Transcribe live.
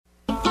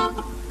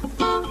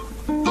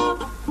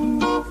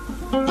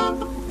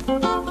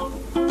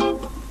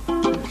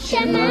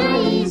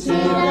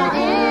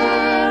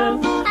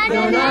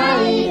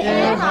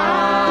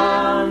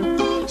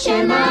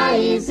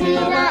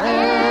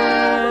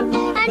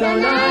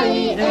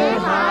Adonai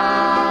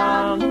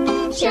Echad.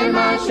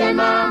 Shema,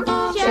 Shema,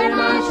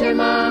 Shema,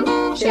 Shema,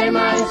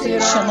 Shema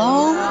Yisrael.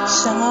 Shalom,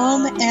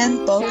 shalom,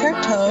 and boker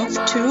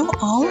tov to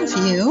all of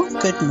you.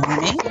 Good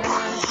morning.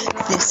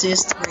 This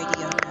is the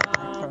Radio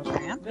Rabbi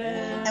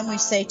program, and we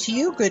say to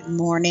you good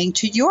morning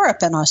to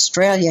Europe and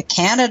Australia,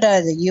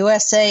 Canada, the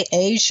USA,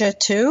 Asia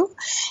too.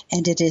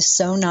 And it is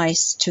so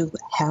nice to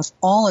have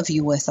all of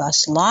you with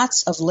us.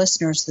 Lots of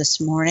listeners this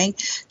morning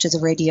to the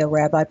Radio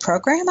Rabbi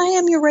program. I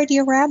am your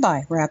Radio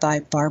Rabbi,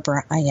 Rabbi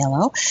Barbara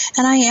Aiello,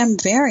 and I am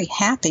very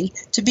happy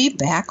to be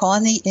back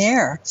on the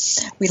air.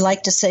 We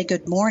like to say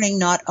good morning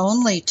not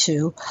only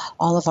to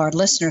all of our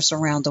listeners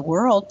around the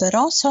world, but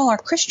also our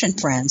Christian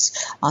friends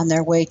on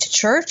their way to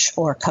church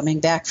or coming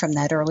back from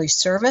that early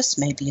service.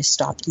 Maybe you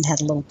stopped and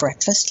had a little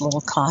breakfast, a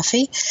little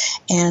coffee.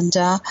 And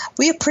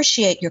we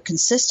appreciate your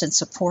consistent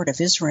support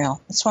of Israel.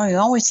 That's why we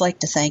always like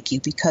to thank you,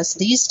 because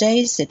these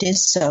days it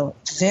is so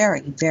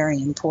very,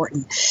 very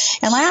important.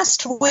 And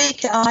last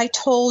week I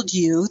told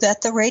you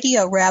that the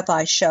Radio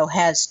Rabbi show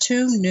has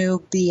two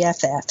new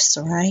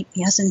BFFs, right?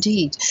 Yes,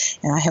 indeed.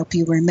 And I hope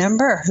you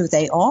remember who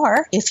they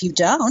are. If you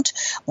don't,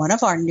 one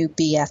of our new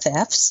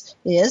BFFs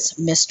is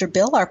Mr.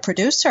 Bill, our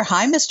producer.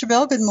 Hi, Mr.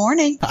 Bill. Good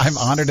morning. I'm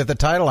honored at the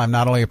title. I'm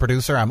not only a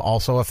producer, I'm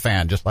also a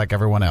fan, just like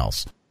everyone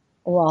else.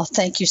 Well,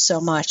 thank you so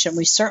much. And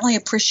we certainly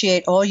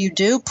appreciate all you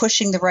do,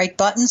 pushing the right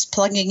buttons,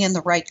 plugging in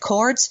the right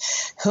cords.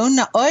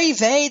 Oy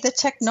vey, the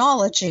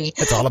technology.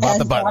 It's all about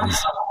the buttons.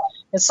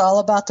 It's all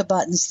about the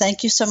buttons.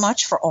 Thank you so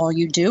much for all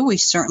you do. We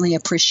certainly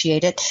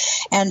appreciate it.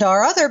 And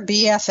our other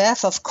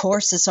BFF, of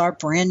course, is our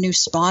brand new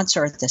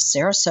sponsor, the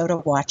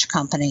Sarasota Watch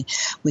Company.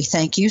 We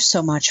thank you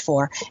so much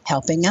for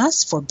helping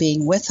us, for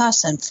being with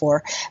us, and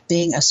for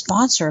being a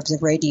sponsor of the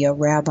Radio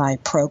Rabbi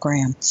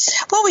program.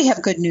 Well, we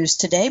have good news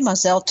today.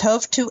 Mazel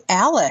Tov to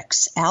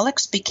Alex.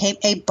 Alex became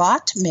a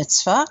bat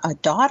mitzvah, a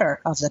daughter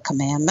of the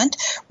commandment,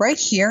 right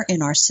here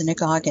in our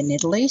synagogue in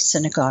Italy,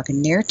 synagogue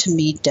near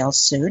Tamid Del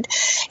Sud.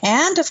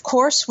 And, of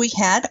course, we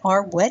had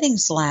our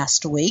weddings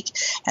last week,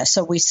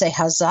 so we say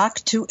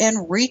hazak to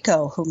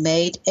Enrico, who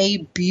made a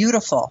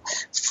beautiful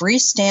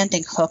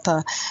freestanding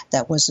chuppah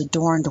that was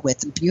adorned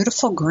with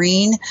beautiful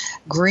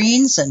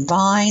greens and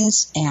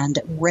vines and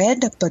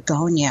red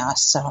begonia.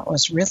 So it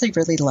was really,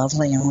 really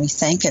lovely, and we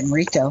thank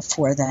Enrico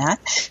for that.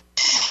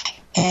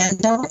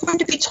 And we're going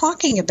to be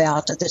talking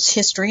about this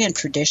history and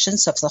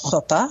traditions of the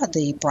chuppah,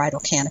 the bridal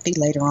canopy,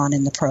 later on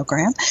in the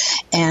program.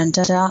 And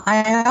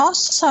I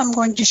also am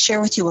going to share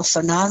with you a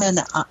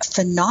phenomenon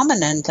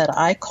that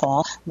I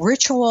call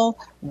ritual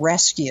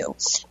rescue.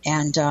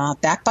 And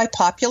backed by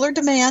popular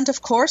demand,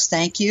 of course,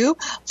 thank you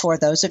for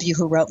those of you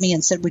who wrote me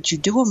and said, would you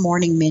do a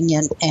morning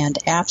minyan? And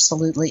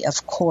absolutely,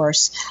 of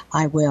course,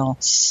 I will.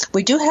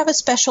 We do have a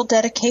special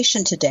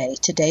dedication today.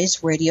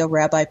 Today's Radio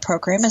Rabbi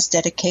program is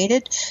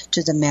dedicated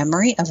to the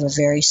memory of a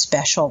very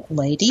special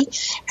lady.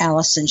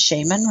 Allison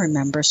Shaman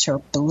remembers her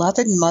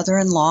beloved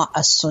mother-in-law,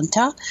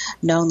 Asunta,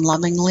 known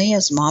lovingly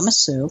as Mama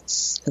Sue,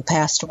 who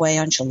passed away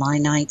on July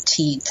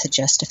 19th,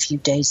 just a few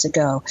days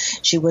ago.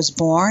 She was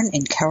born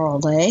in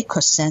Carole,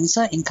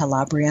 Cosenza in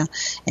Calabria,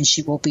 and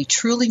she will be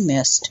truly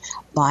missed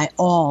by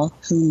all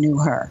who knew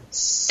her.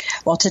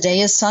 Well, today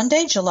is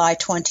Sunday, July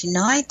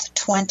 29th,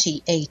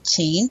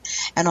 2018,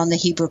 and on the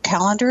Hebrew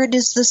calendar it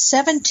is the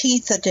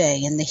 17th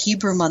day in the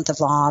Hebrew month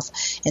of Av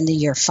in the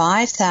year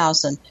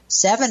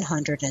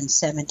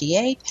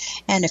 5778.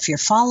 And if you're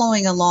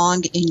following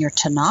along in your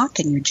Tanakh,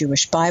 in your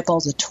Jewish Bible,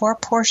 the Torah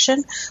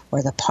portion,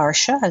 or the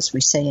Parsha, as we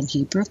say in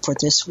Hebrew, for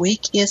this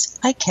week is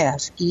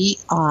Eikev,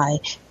 E-I-K-E-V.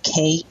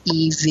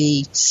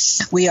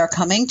 We are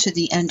coming to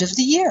the end of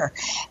the year,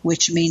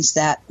 which means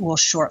that we'll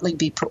shortly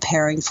be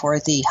preparing for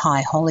the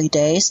High Holy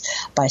Days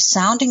by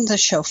sounding the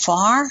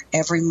shofar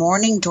every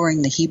morning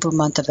during the Hebrew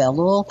month of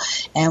Elul,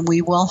 and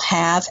we will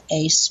have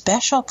a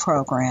special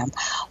program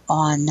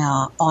on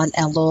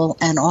Elul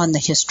and on the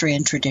history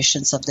and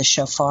traditions of the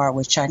shofar,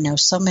 which I know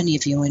so many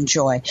of you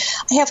enjoy.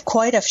 I have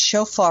quite a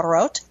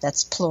shofarot,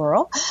 that's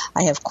plural.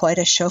 I have quite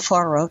a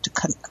shofarot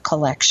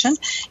collection,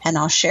 and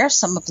I'll share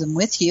some of them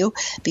with you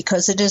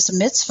because it is a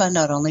mitzvah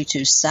not only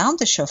to sound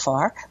the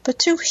shofar, but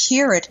to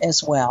hear it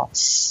as well.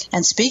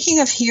 And speaking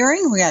of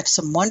hearing, we have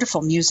some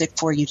wonderful music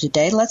for you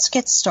today. Let's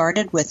get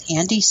started with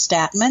Andy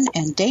Statman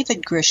and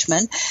David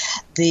Grishman.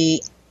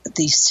 The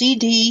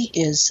CD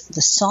is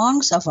The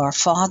Songs of Our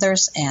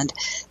Fathers, and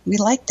we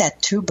like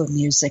that tuba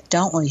music,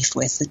 don't we,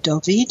 with the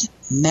David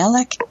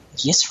Melech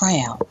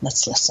Yisrael.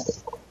 Let's listen.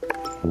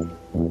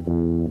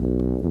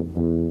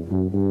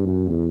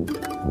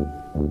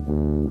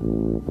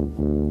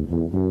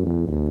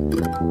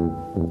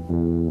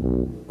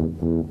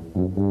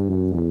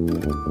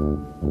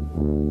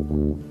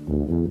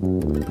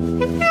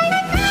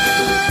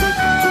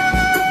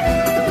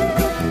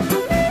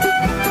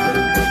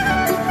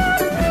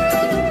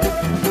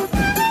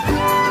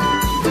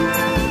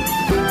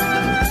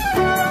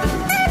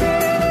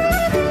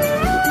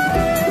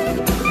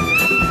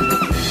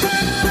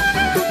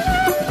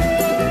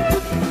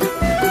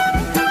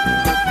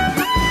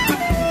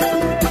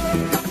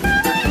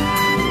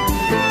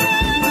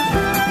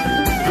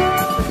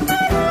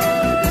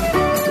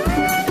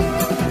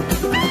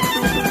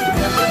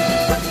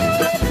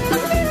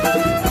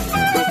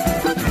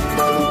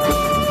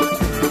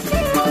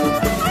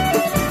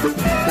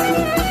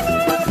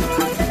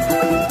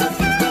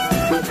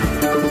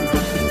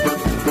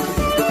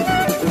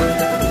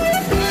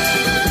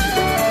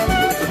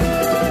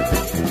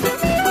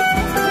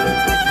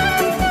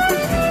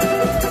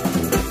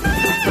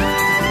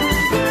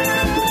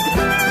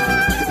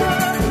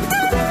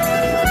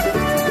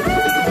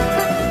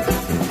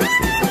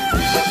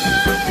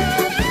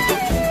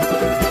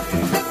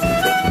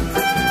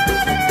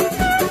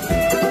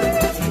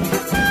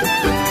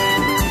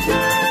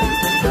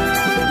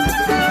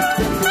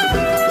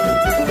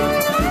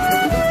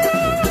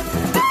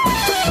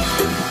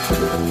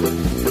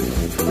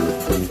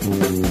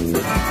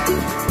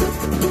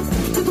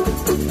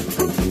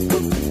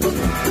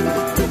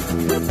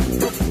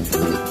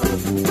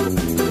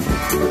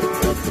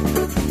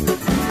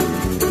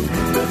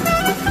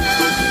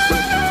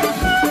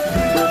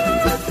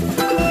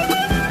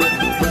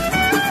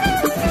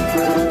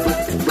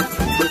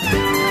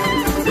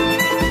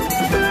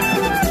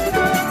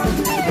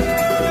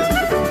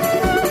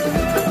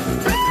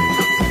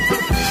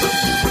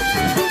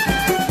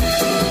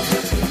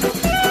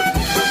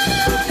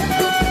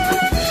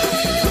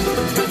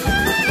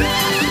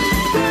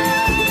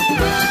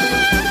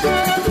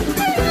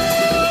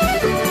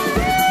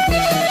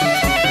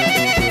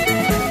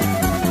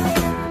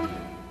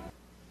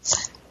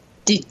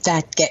 Did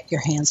that get your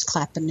hands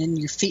clapping and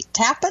your feet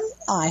tapping?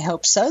 I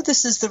hope so.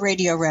 This is the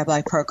Radio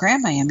Rabbi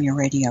program. I am your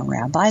Radio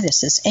Rabbi.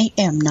 This is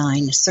AM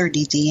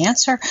 930 The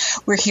Answer.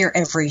 We're here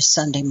every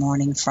Sunday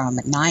morning from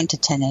 9 to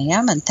 10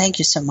 a.m. And thank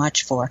you so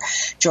much for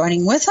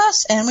joining with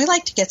us. And we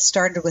like to get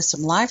started with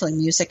some lively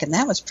music. And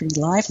that was pretty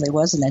lively,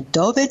 wasn't it?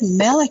 David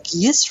Melech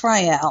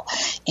Yisrael,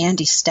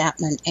 Andy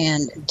Statman,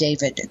 and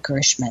David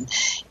Grishman.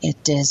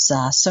 It is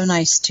so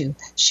nice to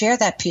share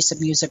that piece of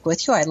music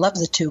with you. I love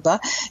the tuba.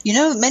 You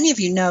know, many of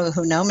you know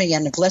who know me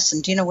and have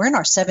listened, you know, we're in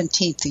our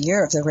 17th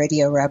year of the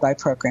Radio Rabbi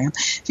program.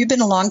 If you've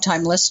been a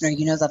long-time listener,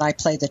 you know that I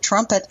play the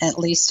trumpet. At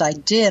least I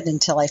did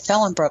until I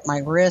fell and broke my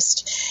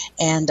wrist.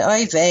 And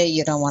oy vey,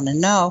 you don't want to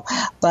know.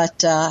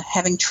 But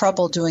having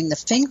trouble doing the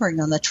fingering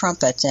on the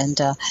trumpet. And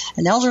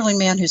an elderly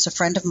man who's a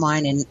friend of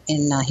mine in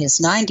his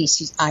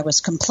 90s, I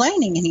was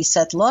complaining, and he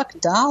said, look,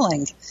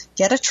 darling,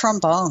 get a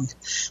trombone.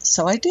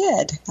 So I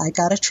did. I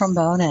got a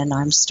trombone, and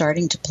I'm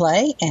starting to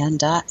play,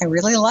 and I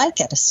really like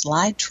it, a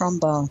slide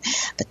trombone.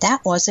 But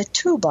that was a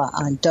tuba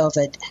on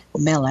David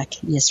Melech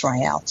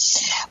Yisrael.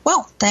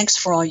 Well, thanks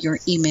for all your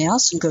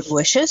emails and good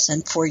wishes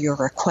and for your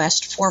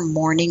request for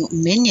Morning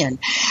Minyan.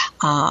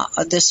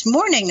 This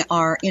morning,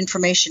 our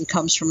information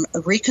comes from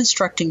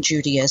Reconstructing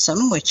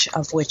Judaism,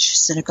 of which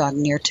Synagogue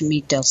near to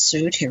me, Del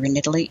Sud, here in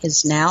Italy,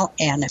 is now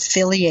an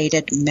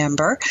affiliated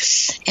member.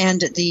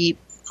 And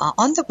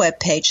on the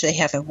webpage, they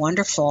have a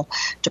wonderful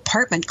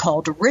department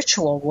called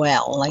Ritual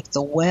Well, like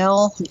the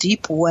well,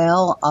 deep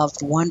well of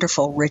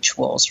wonderful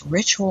rituals,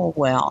 Ritual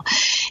Well.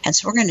 And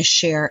so we're going to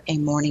share a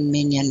morning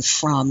minyan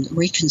from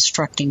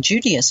Reconstructing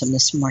Judaism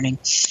this morning.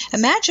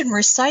 Imagine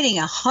reciting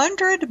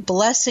 100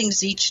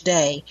 blessings each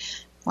day.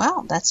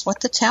 Well, that's what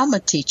the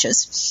Talmud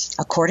teaches.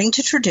 According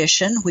to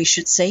tradition, we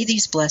should say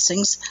these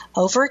blessings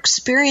over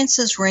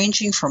experiences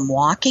ranging from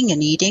walking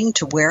and eating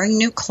to wearing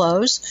new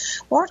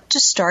clothes or to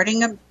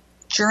starting a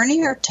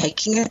journey or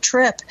taking a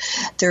trip.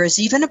 There is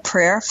even a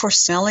prayer for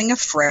smelling a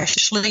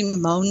freshly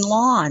mown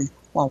lawn.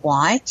 Well,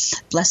 why?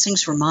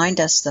 Blessings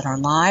remind us that our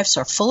lives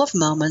are full of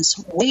moments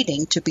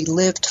waiting to be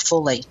lived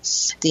fully.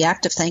 The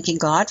act of thanking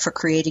God for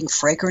creating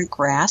fragrant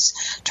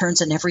grass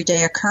turns an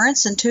everyday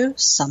occurrence into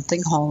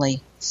something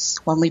holy.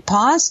 When we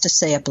pause to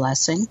say a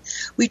blessing,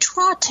 we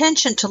draw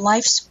attention to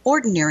life's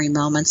ordinary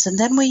moments, and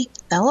then we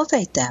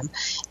elevate them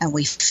and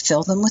we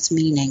fill them with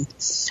meaning.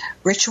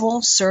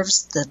 Ritual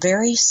serves the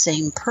very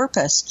same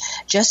purpose.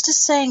 Just as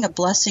saying a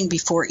blessing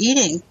before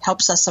eating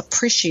helps us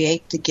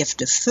appreciate the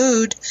gift of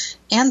food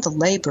and the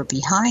labor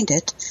behind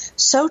it,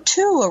 so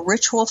too a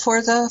ritual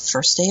for the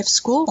first day of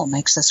school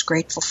makes us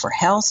grateful for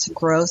health,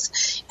 growth,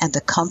 and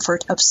the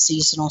comfort of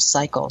seasonal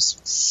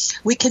cycles.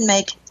 We can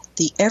make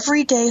the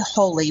everyday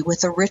holy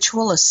with a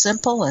ritual as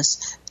simple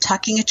as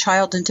tucking a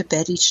child into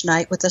bed each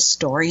night with a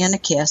story and a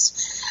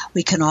kiss.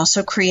 We can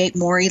also create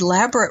more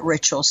elaborate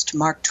rituals to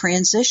mark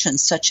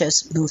transitions, such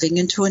as moving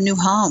into a new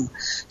home,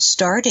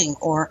 starting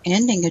or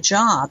ending a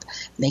job,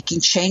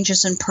 making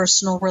changes in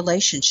personal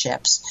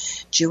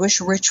relationships. Jewish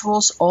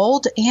rituals,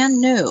 old and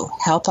new,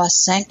 help us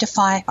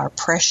sanctify our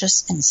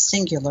precious and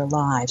singular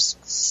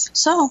lives.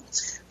 So,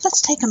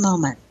 let's take a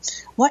moment.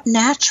 What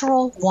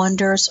natural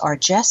wonders are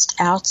just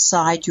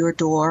outside your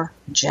door,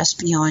 just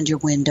beyond your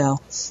window?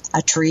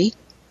 A tree,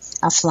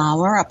 a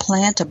flower, a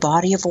plant, a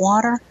body of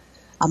water,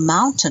 a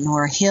mountain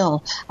or a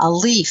hill, a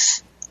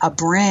leaf, a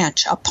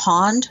branch, a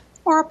pond,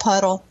 or a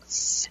puddle?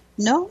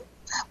 No?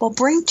 Well,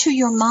 bring to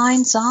your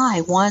mind's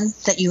eye one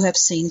that you have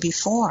seen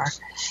before.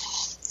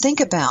 Think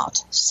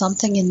about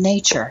something in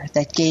nature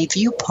that gave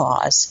you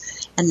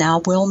pause, and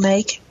now we'll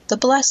make the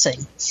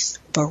blessing.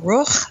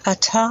 Baruch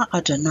atah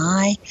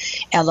Adonai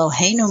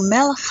Eloheinu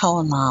melech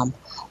haolam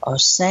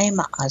oseh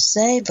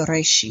ma'aseh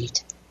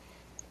v'reshit.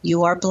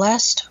 You are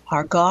blessed,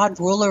 our God,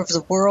 ruler of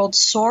the world,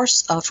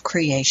 source of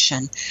creation.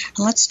 And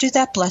let's do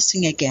that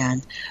blessing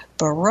again.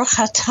 Baruch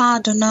atah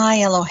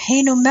Adonai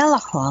Eloheinu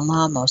melech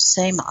haolam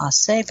oseh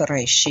ma'aseh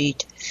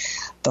v'reshit.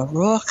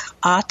 Baruch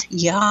at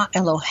Yah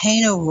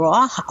Eloheinu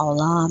roach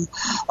haolam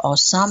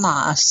oseh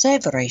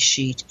ma'aseh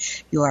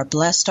v'reshit. You are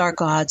blessed, our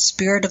God,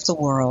 spirit of the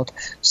world,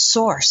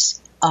 source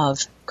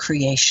of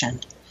creation.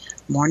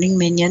 Morning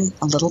Minyan,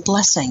 a little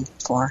blessing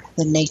for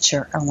the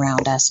nature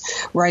around us,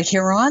 right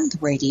here on the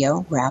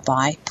Radio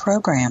Rabbi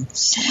program.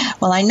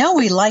 Well, I know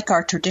we like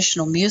our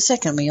traditional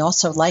music, and we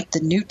also like the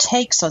new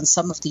takes on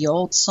some of the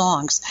old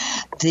songs.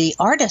 The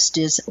artist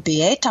is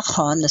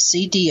Bietachon. The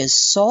CD is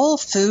Soul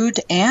Food,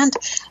 and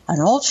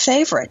an old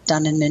favorite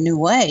done in a new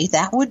way,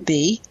 that would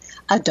be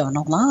Adon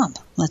Olam.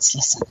 Let's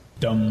listen.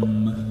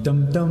 Dum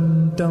dum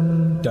dum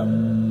dum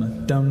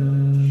dum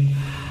dum.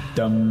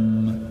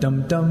 Dum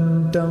dum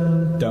dum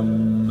dum dum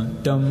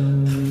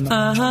dum.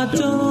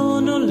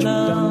 Adon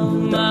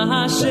Olam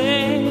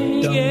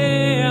Hashem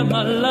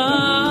Yemallah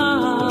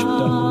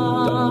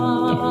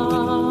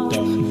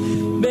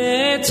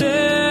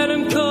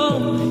Beterem Kol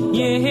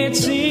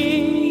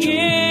Yetzir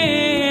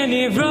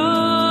Yenivra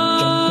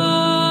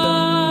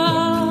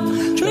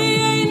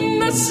Li'ein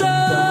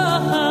Nasah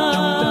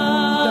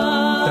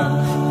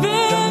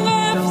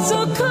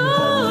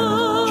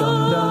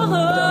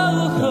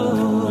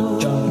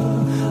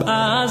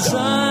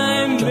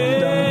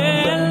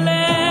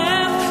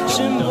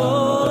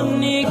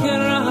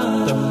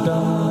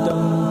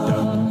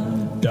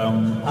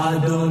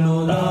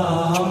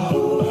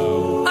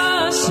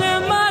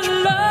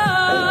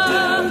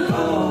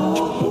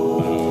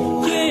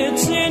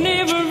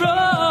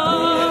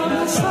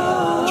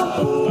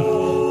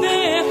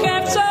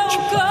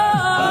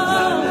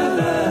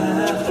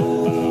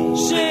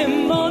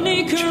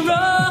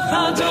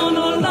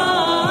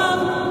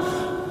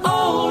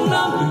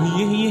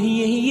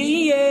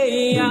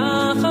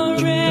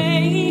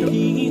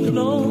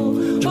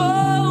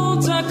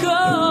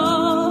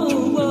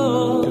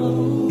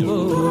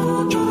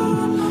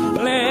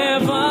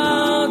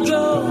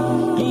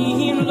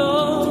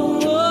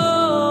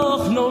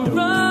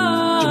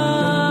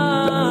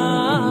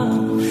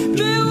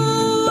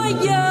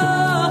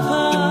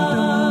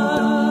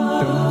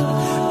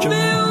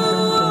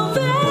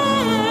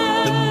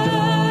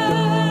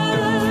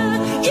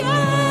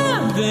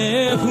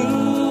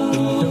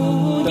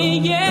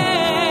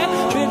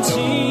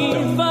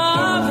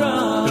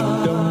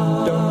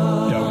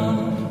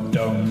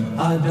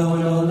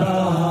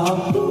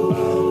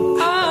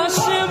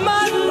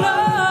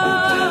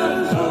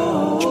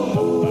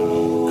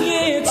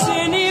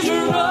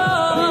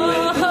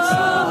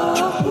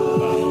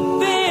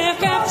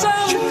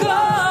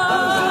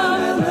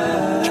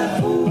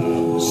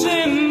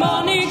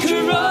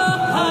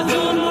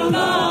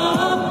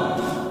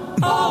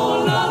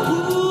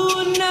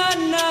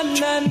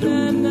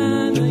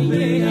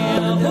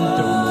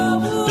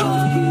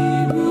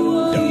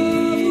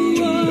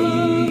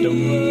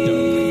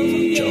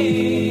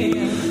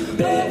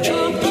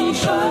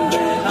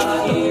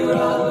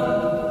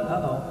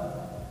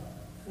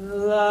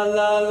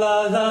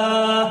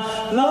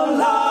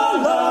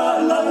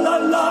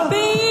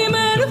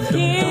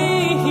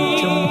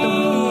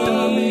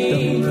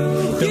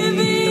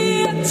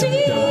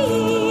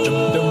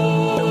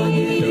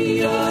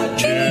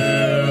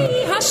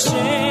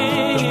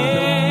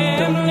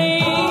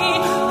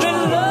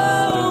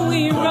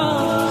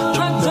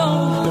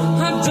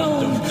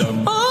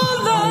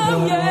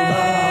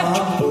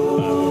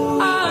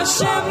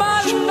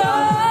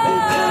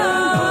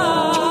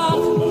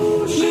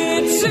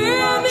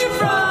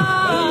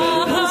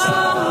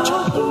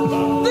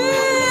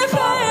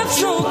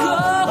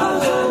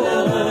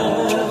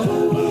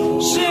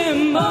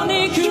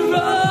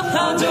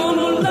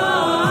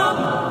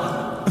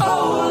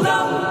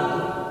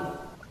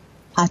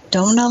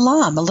Adon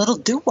Olam, a little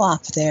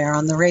doo-wop there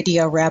on the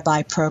Radio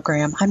Rabbi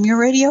program. I'm your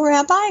Radio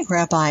Rabbi,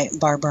 Rabbi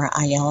Barbara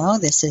Aiello.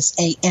 This is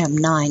AM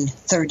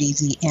 930,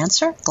 The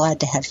Answer.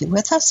 Glad to have you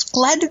with us.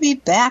 Glad to be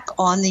back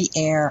on the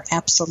air.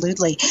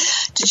 Absolutely.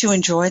 Did you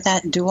enjoy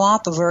that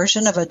doo-wop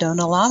version of Adon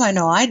Olam? I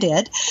know I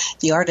did.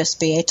 The artist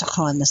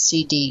Bietachon, the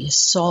CD,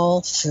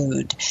 Soul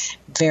Food.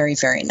 Very,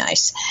 very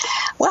nice.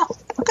 Well,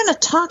 we're going to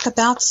talk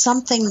about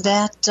something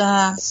that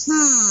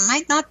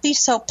might not be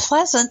so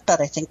pleasant, but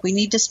I think we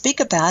need to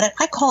speak about it.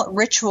 I call it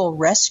ritual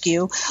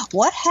rescue.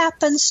 What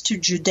happens to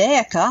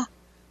Judaica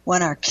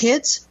when our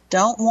kids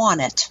don't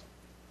want it?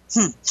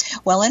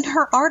 Well, in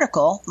her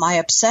article, My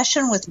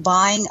Obsession with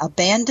Buying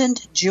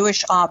Abandoned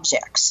Jewish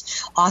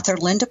Objects, author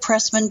Linda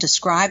Pressman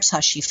describes how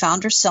she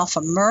found herself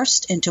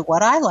immersed into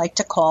what I like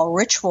to call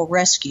ritual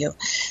rescue,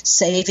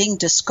 saving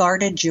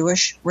discarded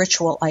Jewish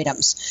ritual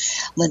items.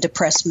 Linda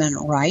Pressman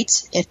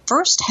writes, "It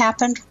first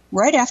happened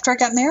right after I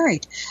got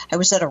married. I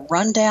was at a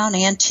rundown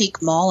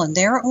antique mall, and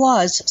there it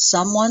was,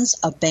 someone's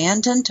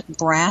abandoned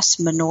brass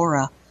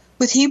menorah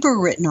with Hebrew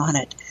written on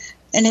it.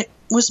 And it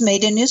was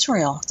made in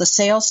Israel. The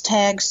sales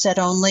tag said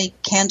only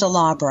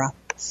candelabra.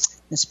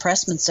 Ms.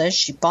 Pressman says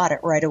she bought it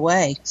right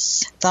away.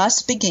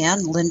 Thus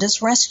began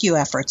Linda's rescue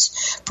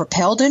efforts,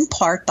 propelled in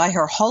part by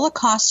her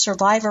Holocaust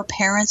survivor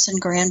parents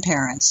and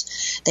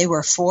grandparents. They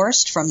were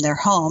forced from their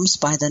homes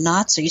by the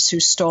Nazis, who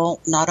stole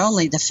not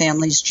only the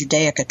family's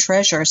Judaica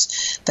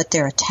treasures, but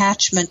their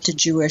attachment to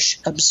Jewish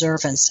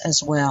observance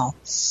as well.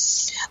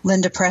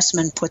 Linda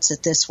Pressman puts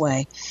it this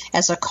way: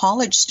 as a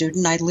college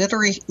student, I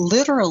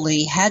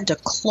literally had to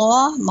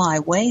claw my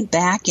way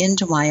back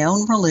into my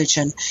own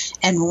religion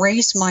and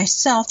raise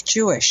myself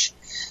Jewish.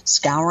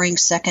 Scouring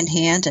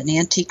secondhand and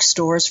antique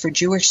stores for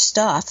Jewish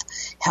stuff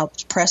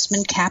helped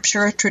Pressman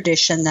capture a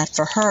tradition that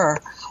for her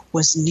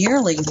was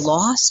nearly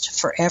lost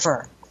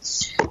forever.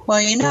 Well,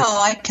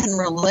 I can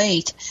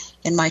relate.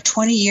 In my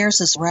 20 years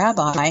as a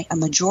rabbi, a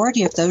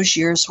majority of those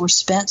years were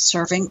spent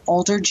serving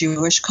older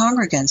Jewish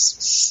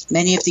congregants.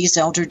 Many of these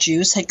elder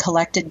Jews had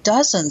collected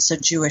dozens of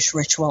Jewish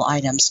ritual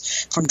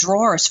items, from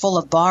drawers full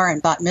of bar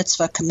and bat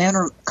mitzvah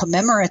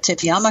commemorative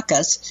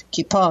yarmulkes,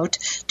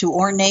 kippot, to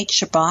ornate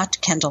Shabbat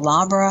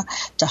candelabra,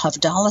 to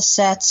Havdalah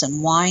sets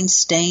and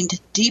wine-stained,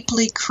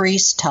 deeply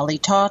creased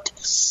talitot,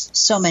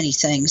 so many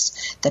things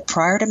that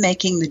prior to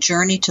making the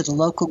journey to the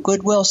local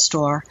Goodwill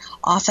store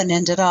often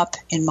ended up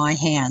in my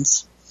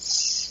hands.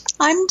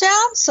 I'm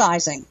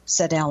downsizing,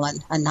 said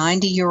Ellen, a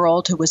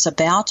 90-year-old who was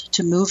about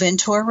to move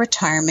into a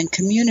retirement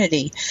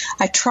community.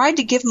 I tried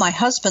to give my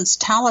husband's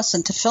tallis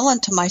and tefillin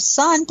to my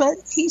son, but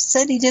he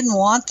said he didn't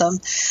want them.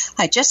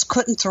 I just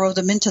couldn't throw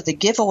them into the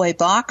giveaway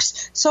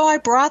box, so I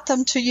brought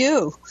them to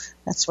you.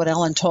 That's what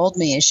Ellen told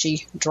me as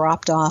she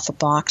dropped off a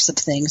box of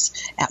things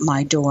at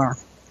my door.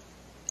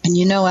 And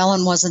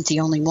Ellen wasn't the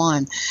only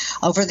one.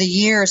 Over the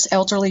years,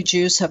 elderly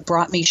Jews have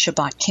brought me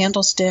Shabbat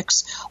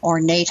candlesticks,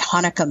 ornate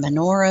Hanukkah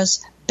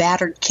menorahs,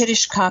 battered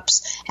Kiddush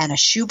cups, and a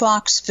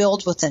shoebox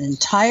filled with an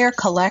entire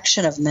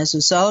collection of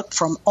mezuzot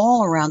from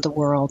all around the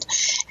world.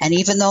 And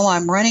even though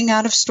I'm running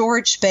out of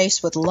storage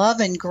space, with love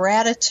and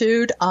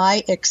gratitude,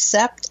 I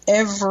accept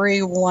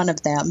every one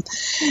of them.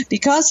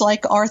 Because,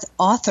 like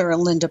author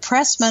Linda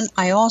Pressman,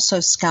 I also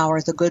scour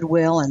the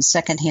Goodwill and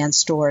secondhand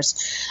stores.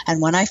 And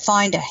when I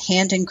find a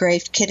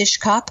hand-engraved Kiddush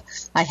cup,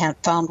 I have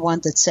found one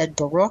that said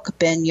Baruch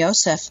ben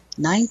Yosef,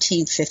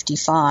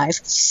 1955,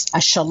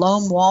 a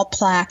Shalom wall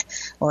plaque,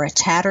 or a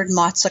tattered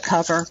matzah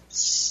cover.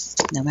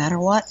 No matter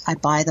what, I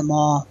buy them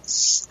all.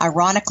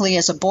 Ironically,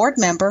 as a board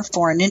member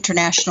for an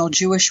international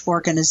Jewish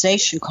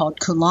organization called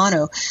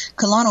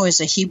Kulanu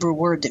is a Hebrew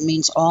word that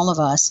means all of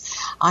us,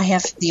 I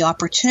have the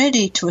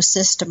opportunity to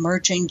assist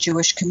emerging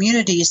Jewish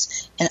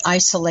communities in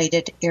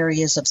isolated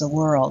areas of the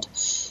world.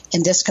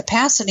 In this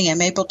capacity,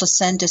 I'm able to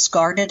send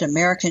discarded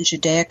American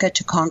Judaica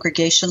to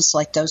congregations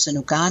like those in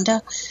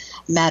Uganda,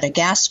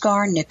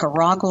 Madagascar,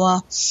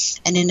 Nicaragua,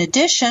 and in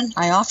addition,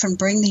 I often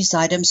bring these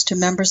items to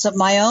members of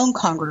my own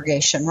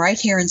congregation right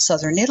here in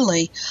southern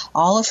Italy,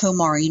 all of whom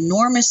are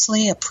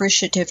enormously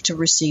appreciative to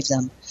receive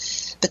them.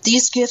 But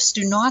these gifts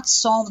do not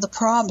solve the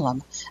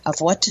problem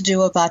of what to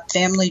do about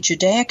family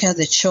Judaica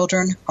that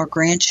children or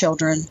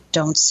grandchildren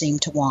don't seem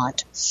to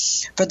want.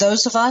 For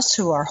those of us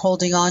who are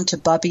holding on to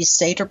Bubby's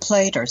Seder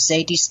plate or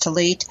Zadie's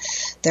Talit,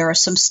 there are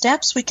some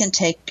steps we can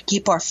take to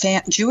keep our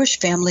Jewish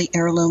family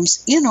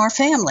heirlooms in our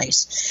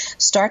families.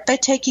 Start by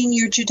taking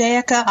your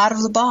Judaica out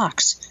of the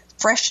box.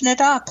 Freshen it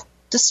up.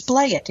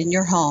 Display it in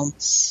your home.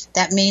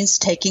 That means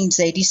taking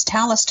Zadie's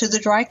tallis to the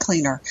dry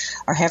cleaner,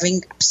 or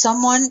having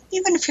someone,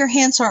 even if your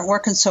hands aren't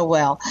working so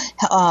well,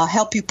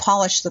 help you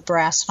polish the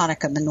brass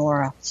Hanukkah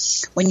menorah.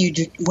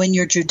 When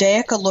your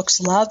Judaica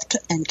looks loved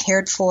and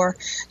cared for,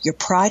 your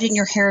pride in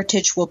your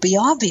heritage will be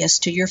obvious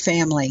to your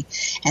family,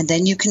 and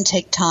then you can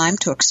take time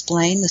to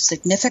explain the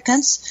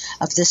significance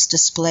of this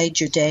displayed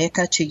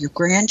Judaica to your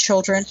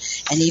grandchildren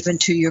and even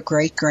to your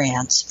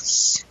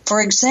great-grands. For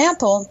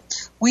example,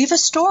 weave a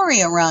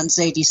story around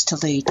Zadie's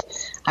Talit.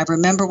 I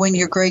remember when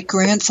your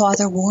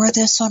great-grandfather wore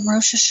this on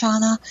Rosh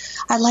Hashanah.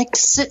 I liked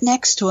to sit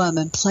next to him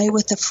and play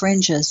with the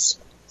fringes.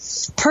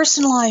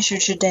 Personalize your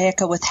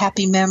Judaica with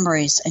happy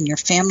memories, and your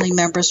family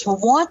members will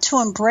want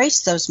to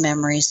embrace those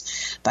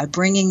memories by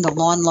bringing the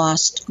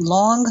long-lost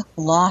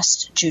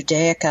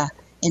Judaica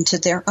into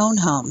their own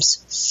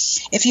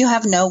homes. If you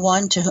have no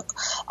one to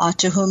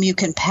whom you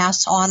can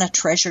pass on a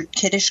treasured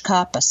Kiddush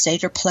cup, a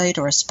Seder plate,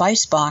 or a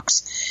spice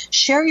box,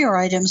 share your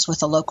items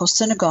with a local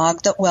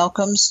synagogue that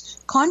welcomes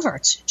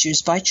converts,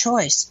 Jews by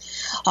choice.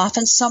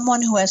 Often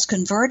someone who has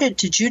converted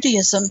to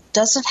Judaism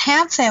doesn't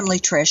have family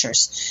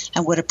treasures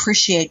and would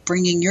appreciate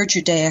bringing your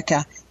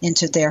Judaica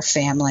into their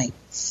family.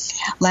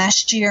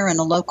 Last year in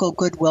a local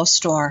Goodwill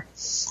store,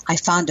 I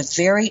found a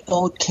very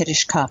old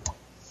Kiddush cup.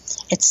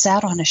 It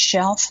sat on a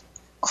shelf,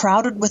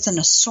 crowded with an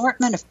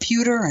assortment of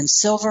pewter and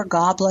silver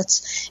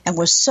goblets, and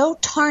was so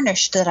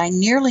tarnished that I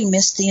nearly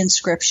missed the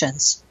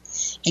inscriptions.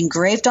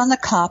 Engraved on the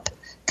cup,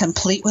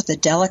 complete with a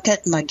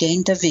delicate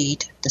Magen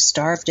David, the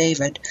Star of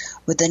David,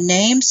 were the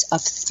names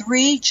of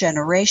 3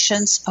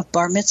 generations of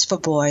bar mitzvah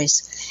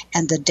boys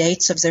and the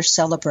dates of their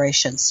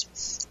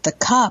celebrations. The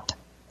cup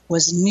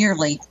was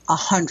nearly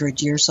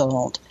 100 years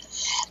old.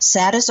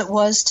 Sad as it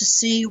was to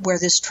see where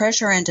this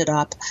treasure ended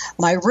up,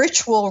 my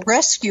ritual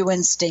rescue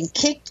instinct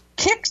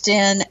kicked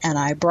in, and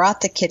I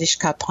brought the Kiddush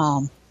cup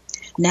home.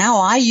 Now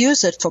I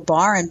use it for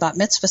bar and bat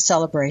mitzvah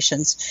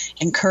celebrations,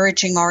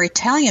 encouraging our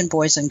Italian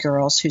boys and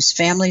girls whose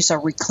families are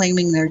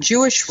reclaiming their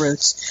Jewish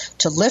roots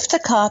to lift the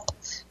cup,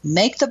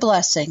 make the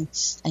blessing,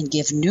 and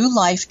give new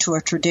life to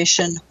a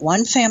tradition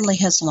one family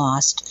has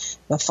lost,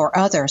 but for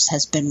others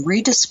has been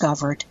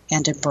rediscovered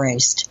and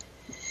embraced.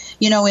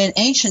 You know, in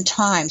ancient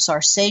times,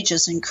 our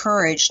sages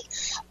encouraged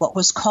what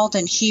was called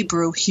in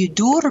Hebrew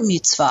hidur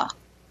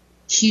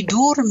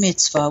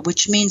mitzvah,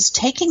 which means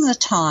taking the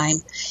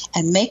time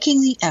and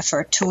making the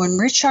effort to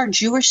enrich our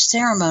Jewish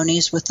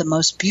ceremonies with the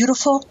most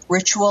beautiful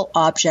ritual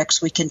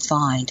objects we can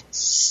find.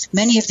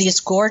 Many of these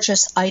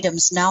gorgeous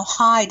items now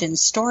hide in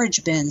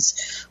storage bins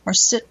or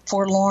sit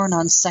forlorn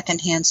on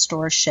secondhand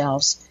store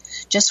shelves,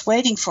 just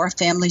waiting for a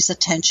family's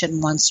attention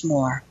once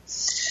more.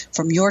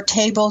 From your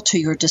table to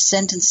your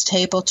descendants'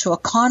 table to a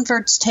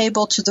convert's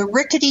table to the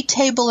rickety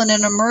table in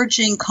an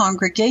emerging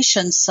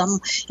congregation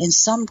in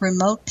some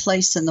remote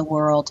place in the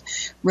world,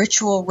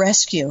 ritual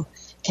rescue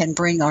can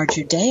bring our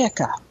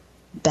Judaica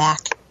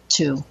back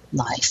to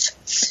life.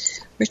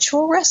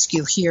 Ritual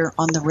rescue here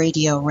on the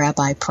Radio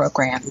Rabbi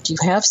program. Do you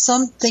have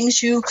some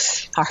things you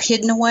are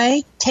hidden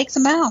away? Take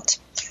them out.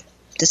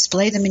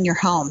 Display them in your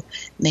home.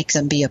 Make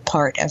them be a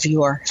part of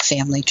your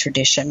family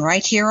tradition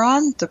right here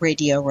on the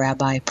Radio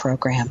Rabbi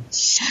program.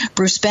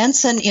 Bruce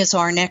Benson is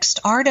our next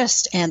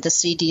artist, and the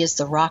CD is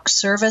The Rock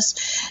Service.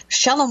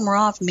 Shalom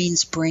Rav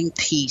means bring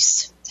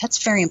peace.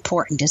 That's very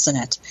important, isn't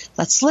it?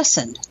 Let's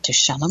listen to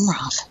Shalom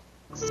Rav.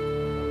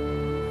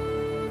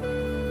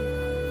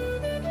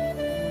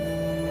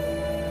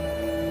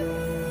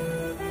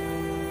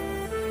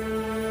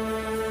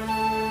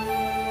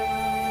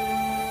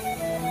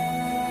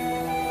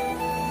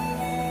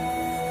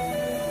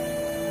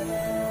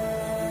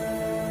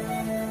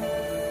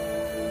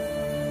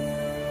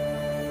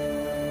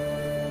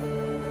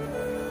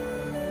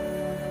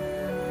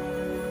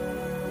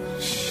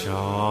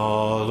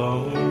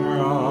 Shalom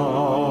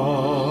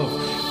Rav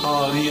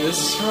al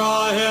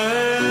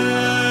Yisrael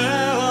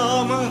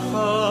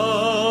Amcha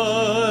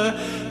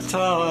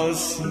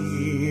Tasim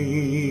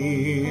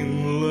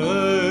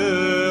Le'olam.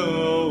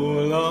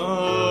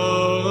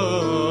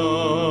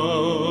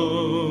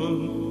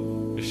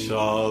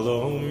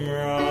 Shalom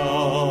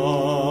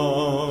Rav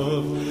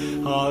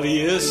al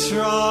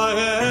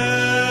Yisrael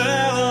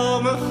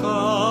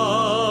Amcha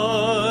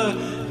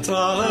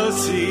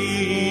Tasim.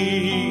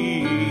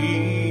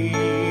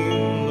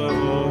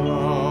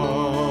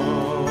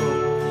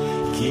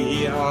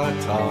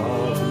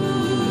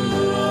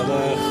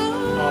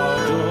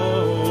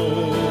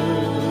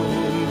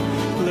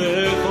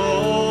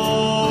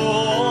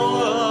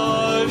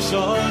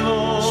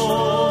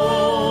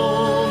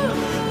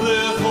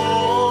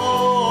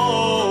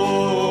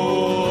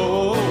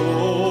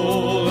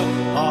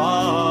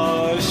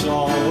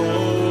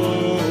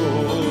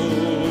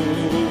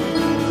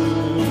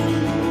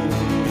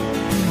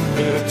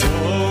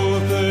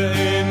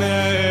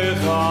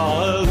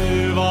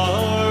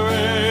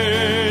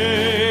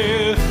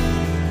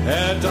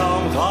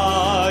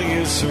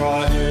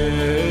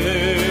 Israel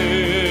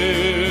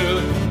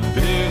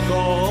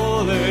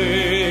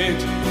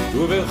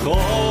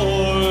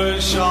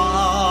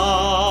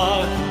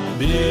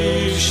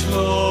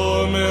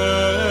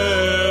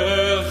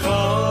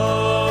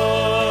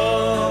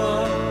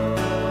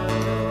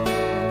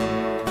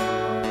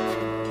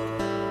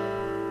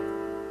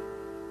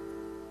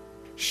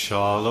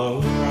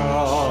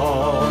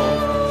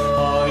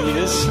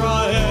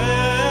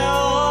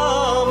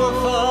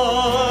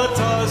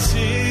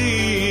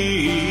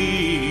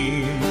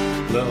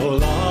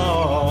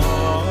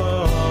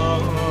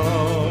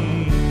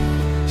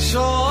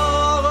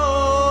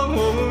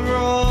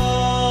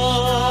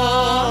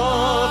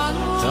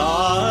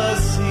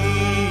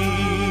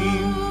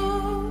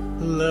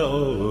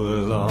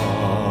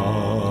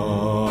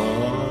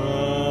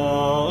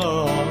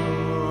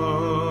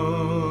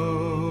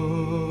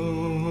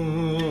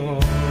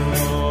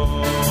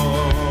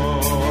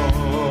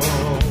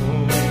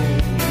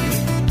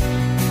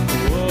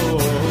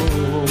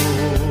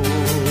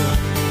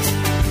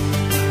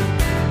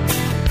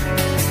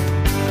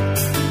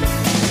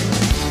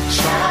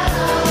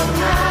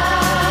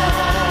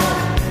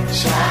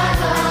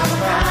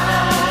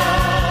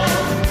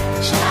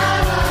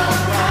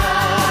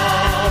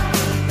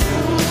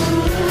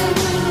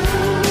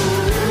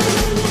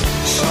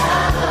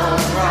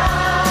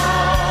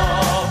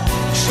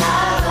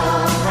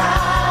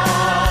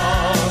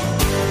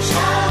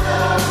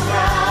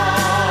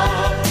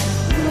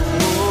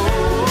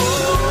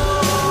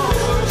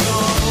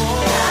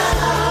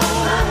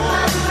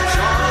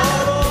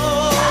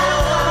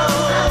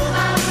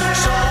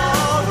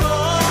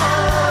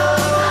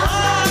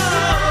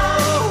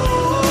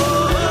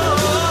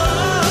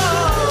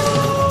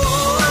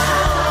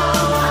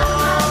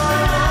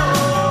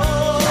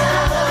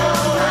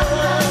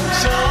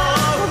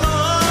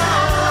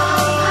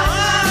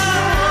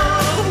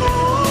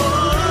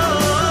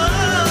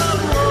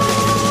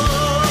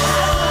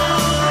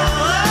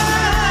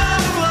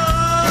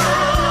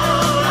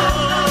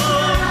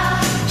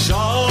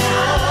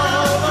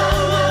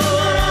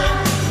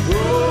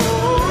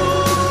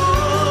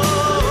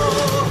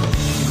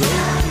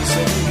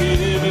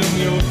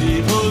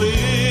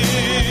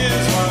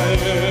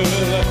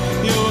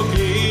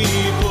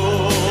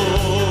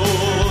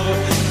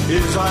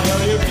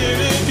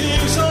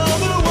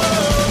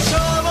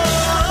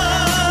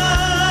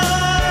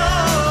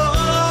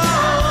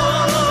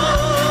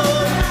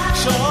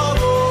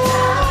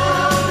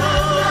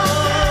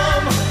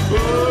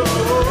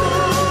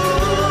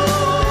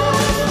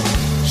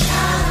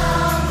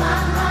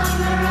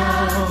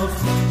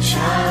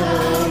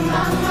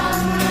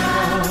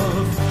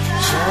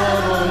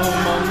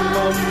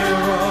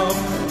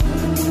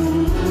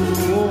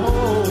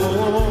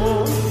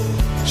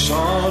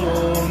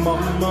Shalom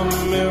Mama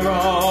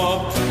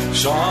Mirab,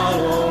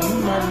 Shalom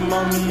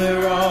Mama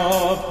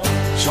Mirab,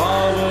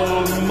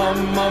 Shalom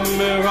Mama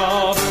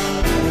Mirab.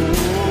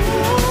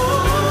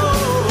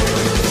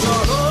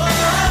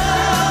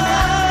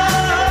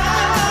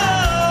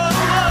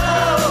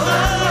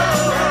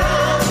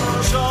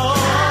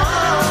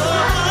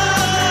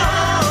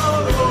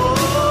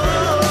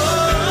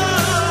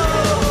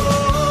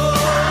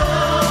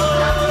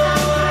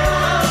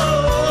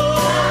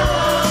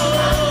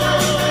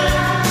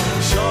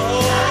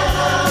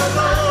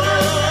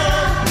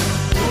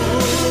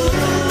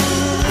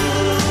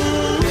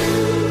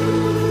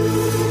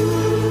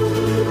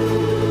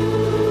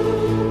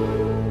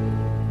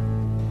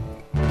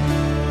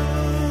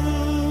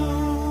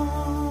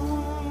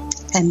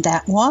 And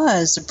that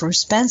was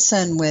Bruce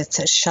Benson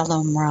with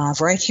Shalom Rav,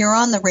 right here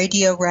on the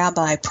Radio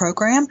Rabbi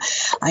program.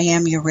 I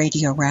am your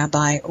Radio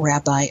Rabbi,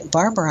 Rabbi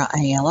Barbara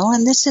Aiello,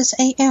 and this is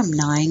AM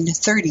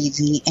 930,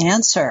 The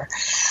Answer.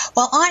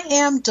 Well, I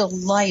am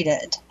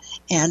delighted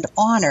and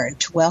honored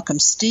to welcome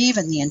Steve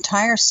and the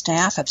entire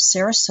staff of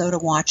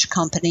Sarasota Watch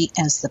Company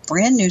as the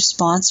brand new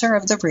sponsor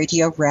of the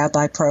Radio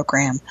Rabbi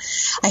program.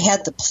 I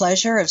had the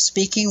pleasure of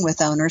speaking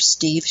with owner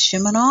Steve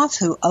Shimanoff,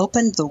 who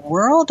opened the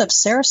world of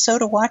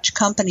Sarasota Watch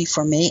Company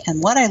for me,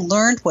 and what I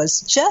learned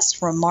was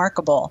just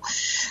remarkable.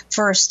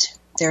 First,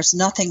 there's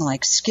nothing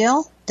like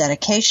skill,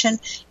 dedication,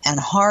 and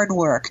hard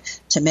work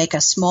to make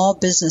a small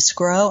business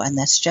grow, and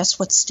that's just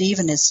what Steve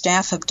and his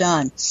staff have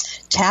done.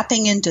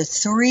 Tapping into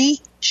 3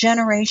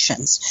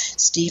 generations,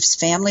 Steve's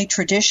family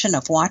tradition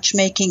of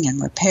watchmaking and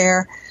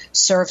repair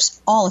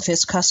serves all of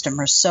his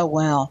customers so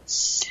well.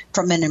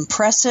 From an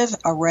impressive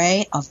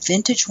array of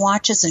vintage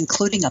watches,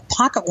 including a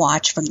pocket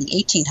watch from the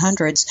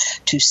 1800s,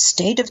 to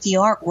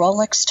state-of-the-art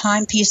Rolex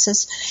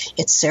timepieces,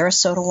 it's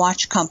Sarasota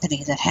Watch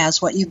Company that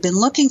has what you've been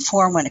looking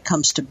for when it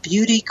comes to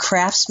beauty,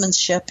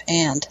 craftsmanship,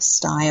 and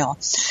style.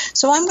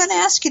 So I'm going to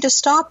ask you to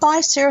stop by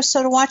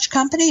Sarasota Watch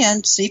Company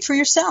and see for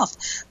yourself.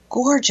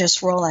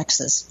 Gorgeous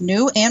Rolexes,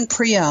 new and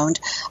pre-owned,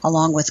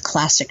 along with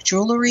classic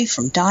jewelry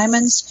from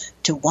diamonds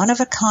to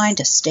one-of-a-kind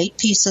estate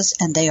pieces,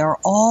 and they are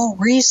all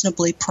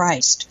reasonably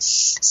priced.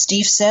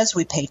 Steve says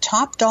we pay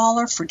top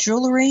dollar for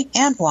jewelry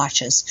and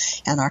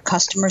watches, and our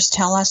customers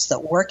tell us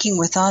that working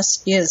with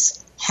us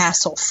is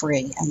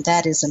hassle-free, and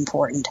that is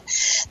important.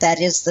 That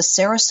is the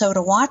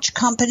Sarasota Watch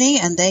Company,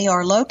 and they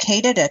are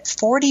located at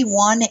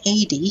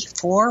 4180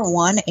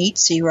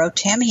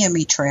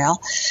 Tamiami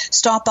Trail.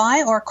 Stop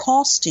by or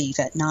call Steve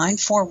at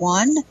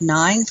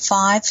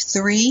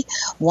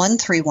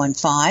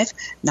 941-953-1315,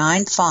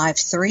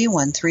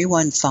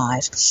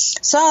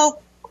 953-1315. So,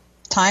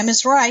 time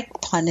is right,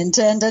 pun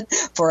intended,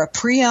 for a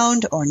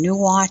pre-owned or new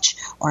watch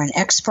or an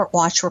expert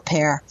watch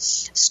repair.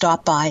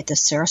 Stop by the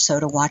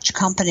Sarasota Watch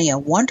Company, a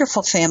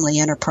wonderful family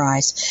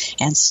enterprise,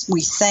 and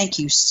we thank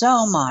you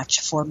so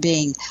much for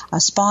being a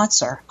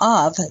sponsor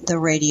of the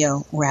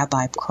Radio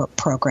Rabbi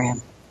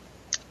program.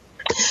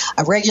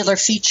 A regular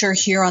feature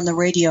here on the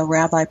Radio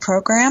Rabbi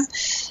program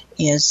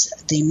is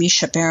the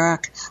Misha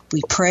Barak.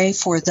 We pray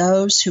for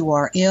those who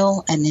are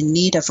ill and in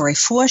need of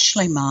refuah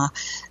shlema,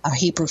 a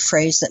Hebrew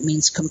phrase that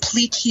means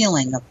complete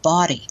healing of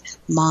body,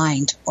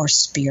 mind, or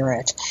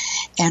spirit.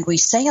 And we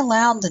say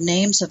aloud the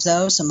names of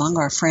those among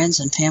our friends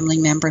and family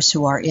members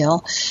who are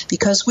ill,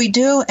 because we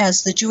do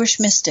as the Jewish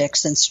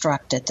mystics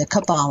instructed, the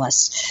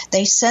Kabbalists.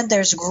 They said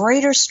there's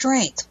greater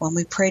strength when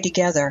we pray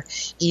together,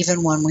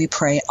 even when we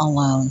pray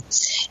alone.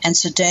 And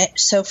so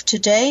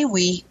today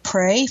we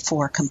pray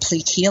for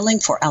complete healing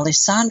for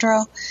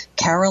Alessandro,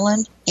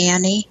 Carolyn,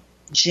 Annie,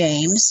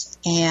 James,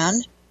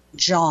 Anne,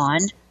 John,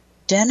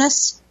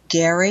 Dennis,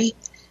 Gary,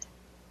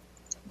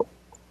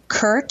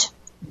 Kurt,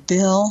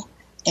 Bill,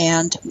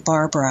 and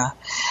Barbara.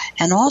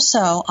 And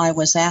also I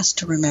was asked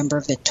to remember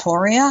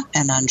Victoria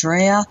and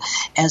Andrea,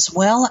 as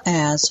well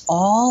as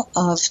all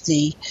of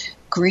the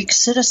Greek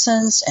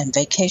citizens and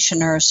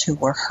vacationers who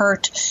were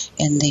hurt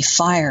in the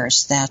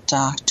fires that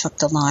took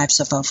the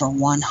lives of over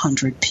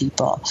 100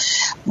 people.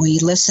 We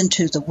listened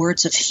to the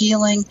words of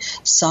healing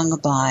sung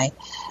by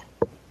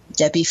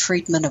Debbie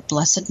Friedman of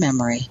blessed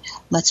memory.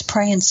 Let's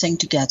pray and sing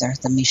together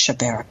the Misha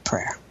Barak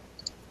prayer.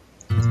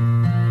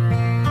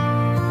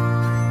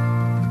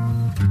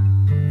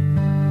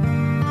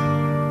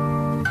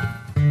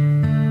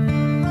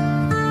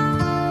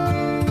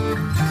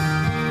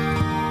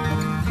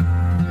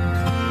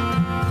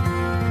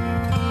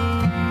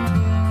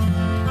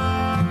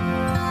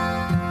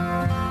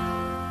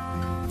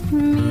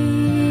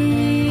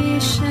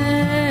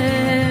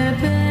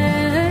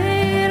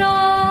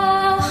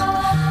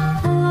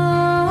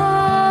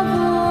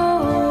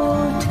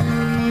 Avotenu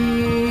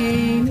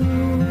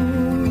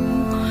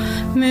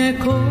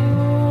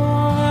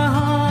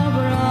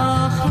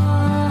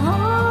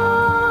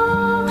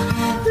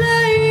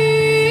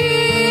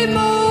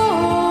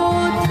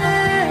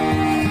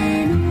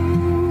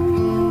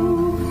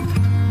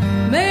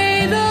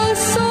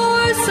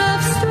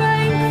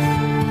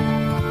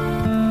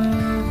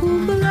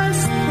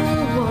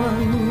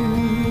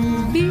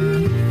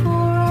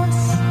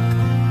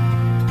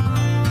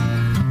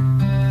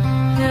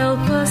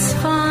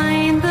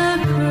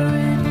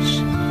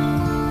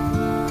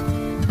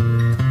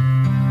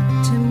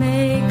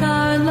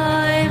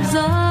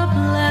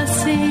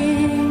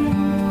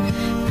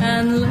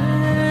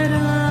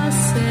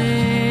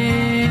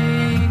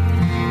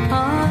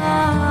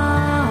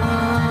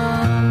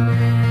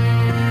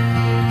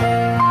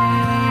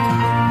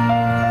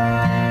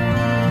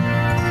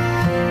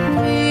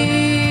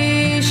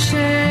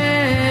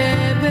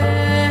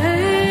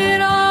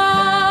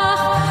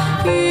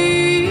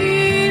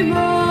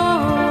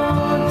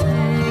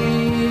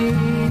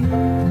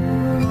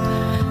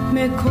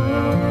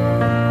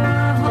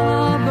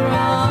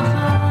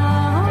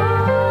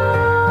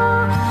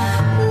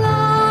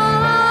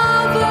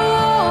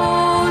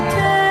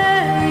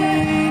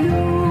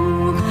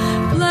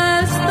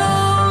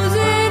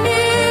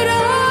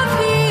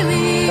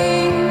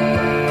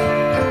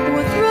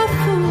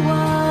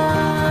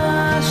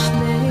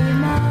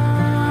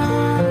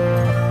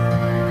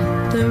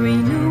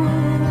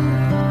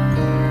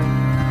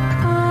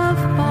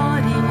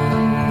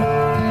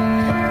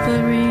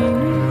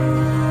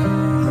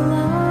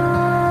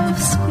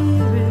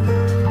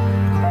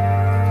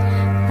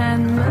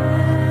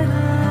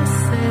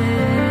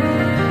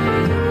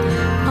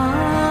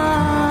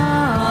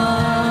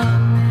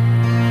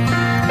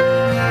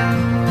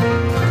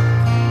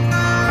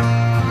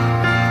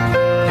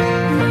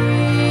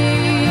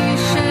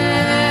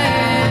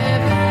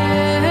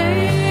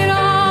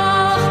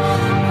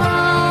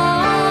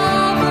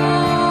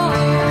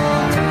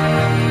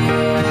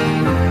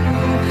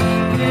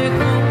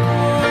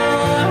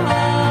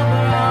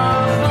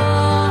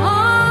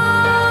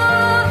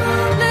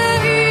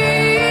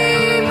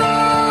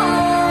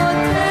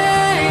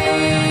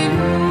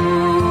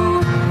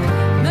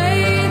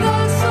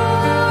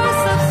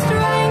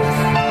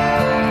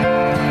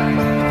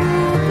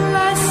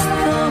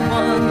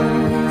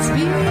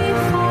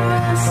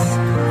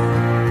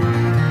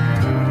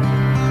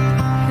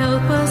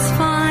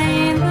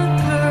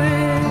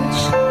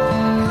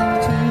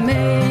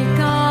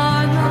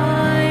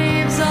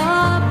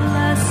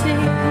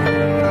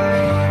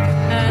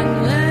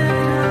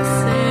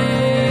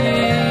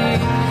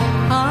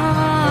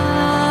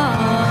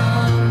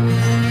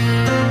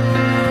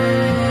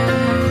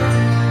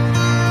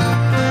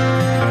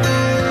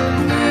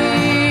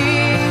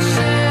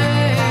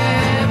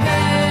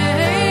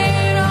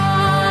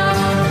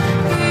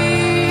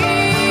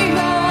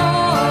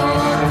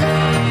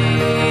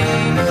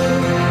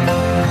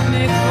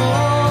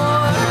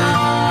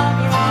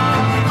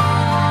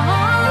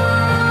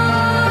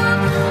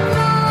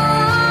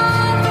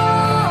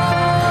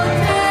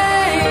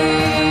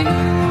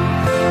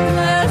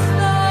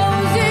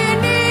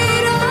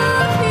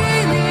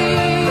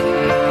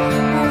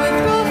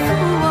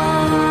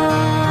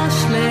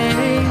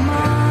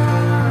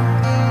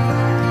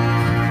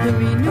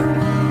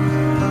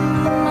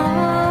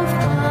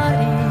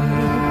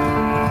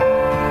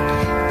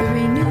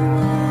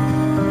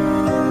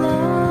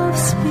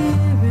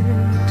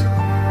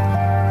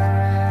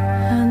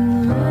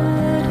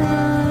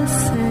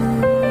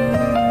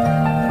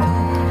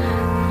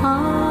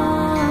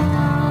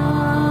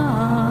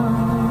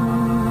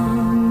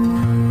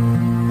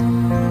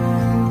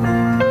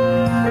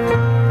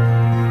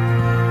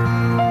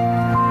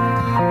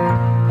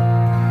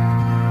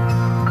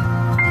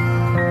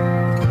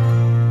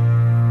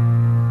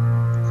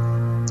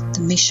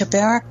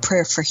Barak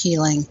Prayer for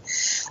Healing,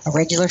 a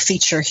regular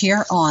feature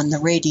here on the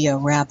Radio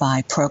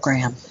Rabbi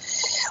program.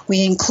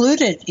 We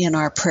included in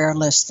our prayer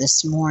list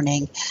this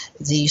morning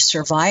the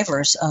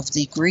survivors of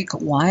the Greek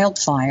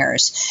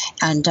wildfires.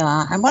 And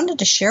I wanted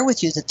to share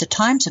with you that the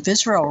Times of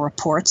Israel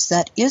reports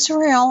that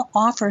Israel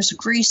offers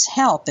Greece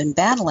help in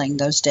battling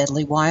those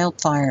deadly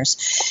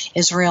wildfires.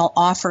 Israel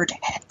offered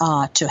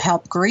to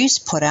help Greece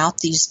put out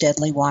these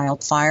deadly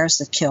wildfires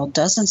that killed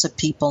dozens of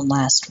people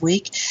last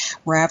week,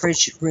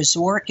 ravaged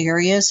resort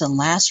areas, and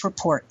last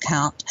reports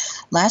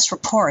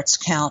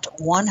count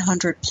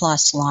 100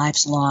 plus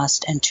lives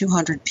lost and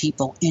 200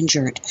 people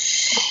injured.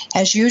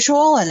 As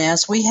usual, and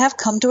as we have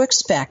come to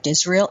expect,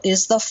 Israel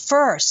is the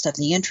first of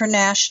the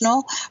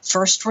international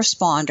first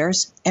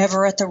responders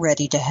ever at the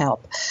ready to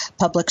help.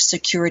 Public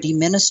Security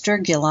Minister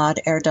Gilad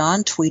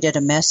Erdan tweeted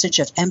a message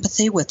of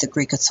empathy with the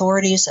Greek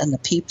authorities and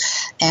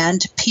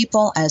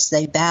people as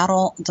they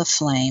battle the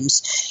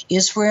flames.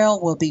 Israel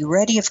will be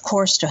ready, of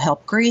course, to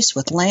help Greece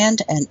with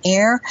land and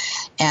air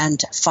and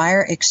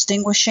fire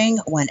extinguishing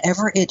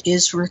whenever it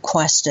is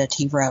requested,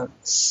 he wrote.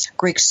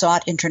 Greeks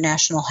sought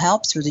international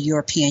help through the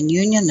European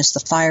Union as the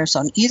fires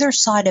on either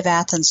side of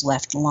Athens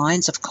left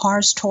lines of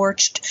cars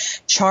torched,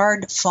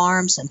 charred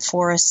farms and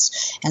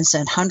forests, and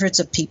sent hundreds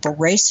of people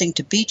racing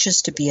to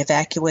beaches to be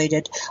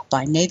evacuated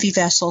by Navy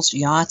vessels,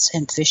 yachts,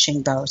 and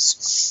fishing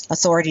boats.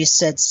 Authorities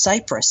said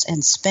Cyprus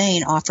and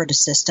Spain offered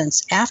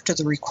assistance after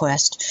the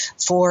request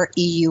for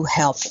EU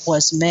help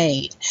was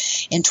made.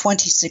 In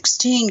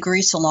 2016,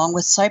 Greece, along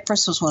with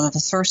Cyprus, was one of the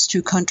first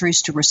two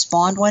countries to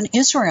respond when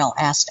Israel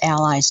asked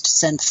allies to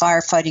send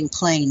firefighting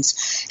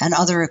planes and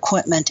other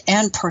equipment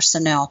and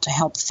personnel to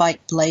help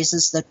fight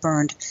blazes that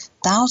burned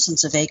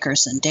thousands of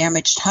acres and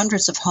damaged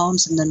hundreds of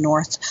homes in the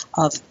north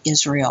of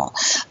Israel.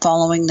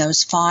 Following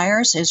those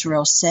fires,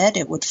 Israel said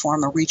it would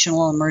form a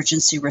regional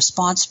emergency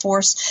response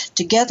force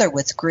together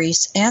with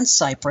Greece and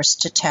Cyprus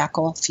to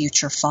tackle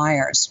future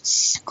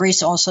fires.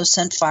 Greece also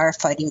sent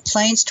firefighting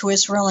planes to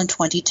Israel in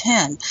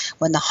 2010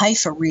 when the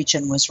Haifa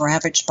region was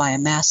ravaged by a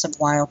massive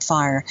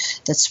wildfire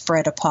that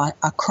spread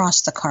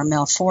across the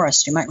Carmel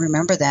forest. You might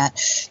remember that,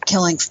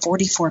 killing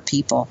 44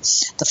 people.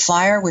 The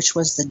fire, which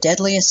was the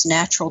deadliest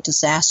natural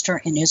disaster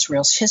in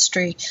Israel's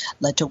history,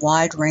 led to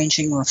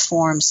wide-ranging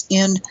reforms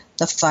in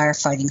the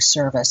firefighting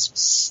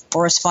service.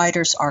 Forest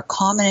fires are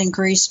common in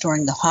Greece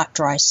during the hot,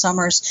 dry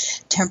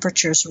summers.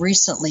 Temperatures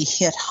recently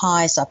hit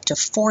highs up to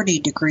 40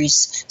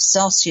 degrees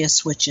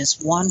Celsius, which is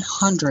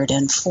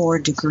 104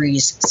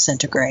 degrees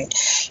centigrade.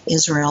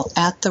 Israel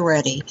at the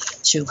ready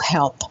to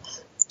help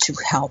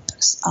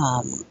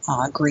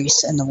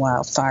Greece and the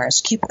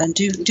wildfires.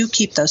 Do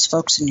keep those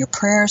folks in your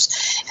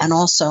prayers, and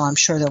also I'm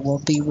sure there will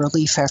be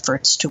relief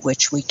efforts to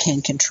which we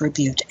can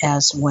contribute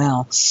as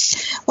well.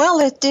 Well,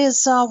 it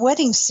is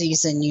wedding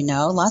season, you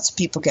know. Lots of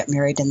people get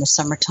married in the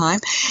summertime.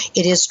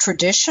 It is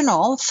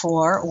traditional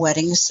for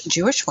weddings,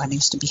 Jewish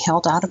weddings, to be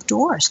held out of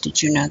doors.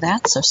 Did you know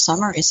that? So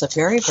summer is a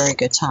very, very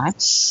good time.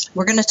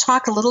 We're going to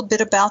talk a little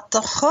bit about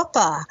the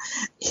Chuppah,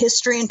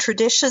 history and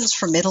traditions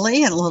from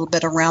Italy and a little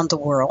bit around the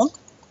world.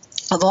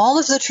 Of all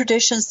of the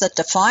traditions that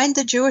define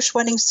the Jewish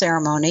wedding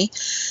ceremony,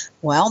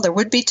 well, there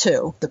would be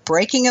two, the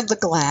breaking of the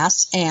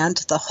glass and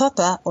the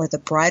Chuppah, or the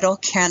bridal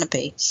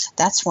canopy.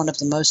 That's one of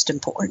the most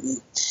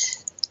important.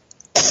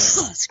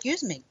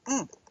 Excuse me.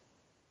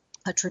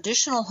 A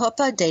traditional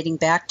chuppah dating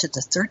back to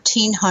the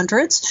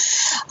 1300s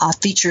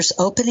features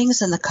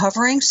openings in the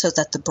covering so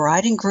that the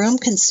bride and groom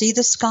can see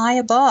the sky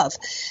above,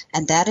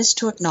 and that is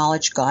to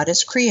acknowledge God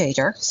as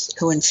creator,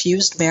 who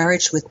infused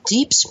marriage with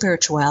deep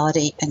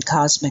spirituality and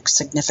cosmic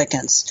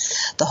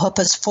significance. The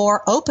chuppah's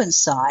four open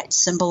sides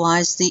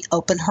symbolize the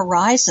open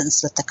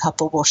horizons that the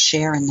couple will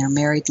share in their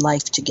married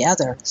life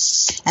together,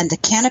 and the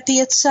canopy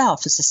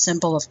itself is a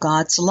symbol of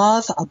God's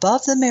love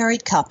above the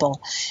married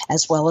couple,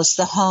 as well as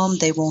the home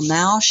they will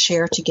now share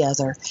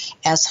together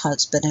as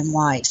husband and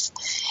wife.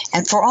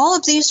 And for all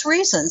of these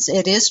reasons,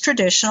 it is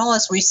traditional,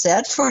 as we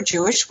said, for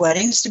Jewish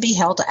weddings to be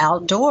held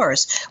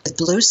outdoors with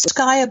blue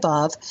sky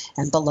above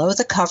and below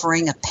the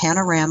covering a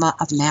panorama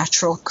of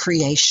natural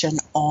creation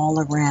all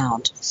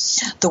around.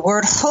 The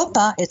word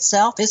chuppah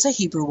itself is a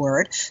Hebrew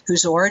word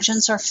whose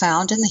origins are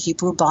found in the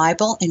Hebrew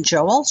Bible in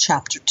Joel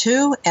chapter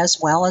 2 as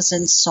well as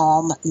in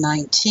Psalm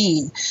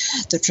 19.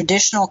 The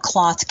traditional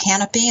cloth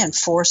canopy and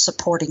four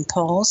supporting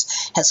poles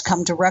has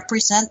come to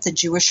represent represent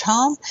the Jewish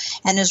home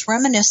and is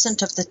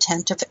reminiscent of the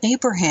tent of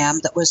Abraham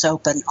that was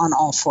open on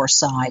all four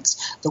sides,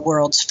 the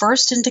world's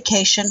first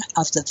indication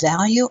of the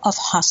value of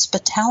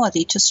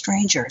hospitality to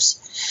strangers.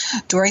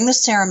 During the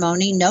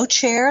ceremony, no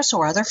chairs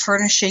or other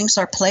furnishings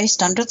are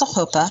placed under the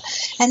chuppah,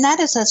 and that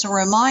is as a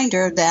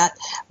reminder that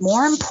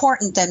more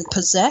important than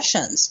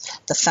possessions,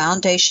 the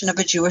foundation of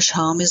a Jewish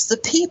home is the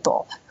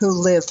people who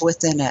live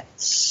within it.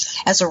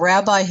 As a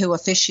rabbi who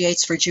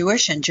officiates for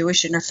Jewish and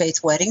Jewish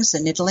interfaith weddings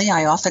in Italy,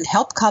 I often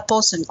help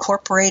couples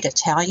incorporate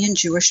Italian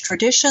Jewish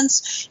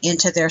traditions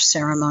into their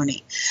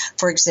ceremony.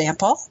 For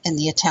example, in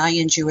the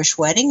Italian Jewish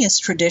wedding, it's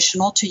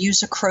traditional to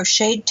use a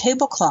crocheted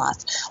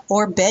tablecloth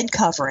or bed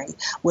covering,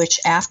 which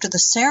after the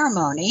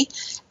ceremony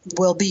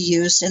will be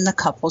used in the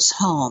couple's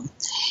home.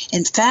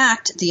 In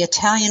fact, the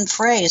Italian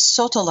phrase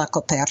sotto la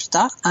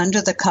coperta,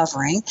 under the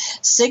covering,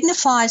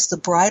 signifies the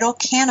bridal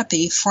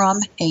canopy from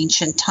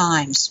ancient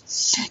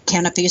times.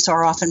 Canopies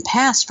are often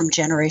passed from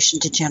generation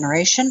to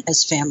generation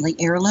as family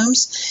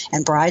heirlooms,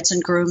 and brides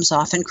and grooms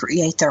often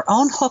create their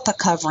own chuppah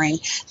covering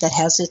that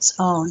has its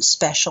own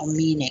special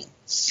meaning.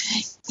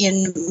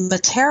 In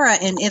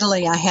Matera in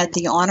Italy, I had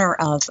the honor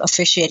of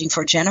officiating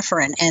for Jennifer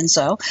and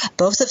Enzo,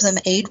 both of them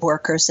aid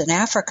workers in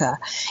Africa,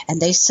 and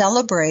they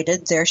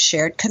celebrated their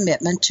shared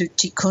commitment to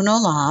Tikkun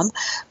Olam,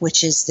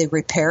 which is the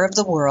repair of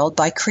the world,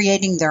 by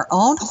creating their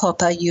own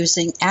chuppah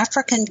using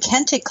African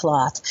kente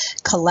cloth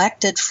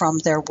collected from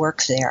their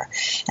work there.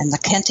 And the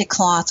kente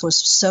cloth was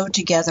sewed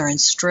together in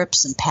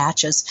strips and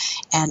patches,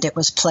 and it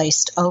was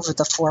placed over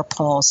the four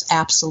poles,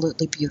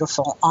 absolutely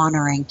beautiful,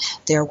 honoring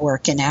their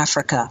work in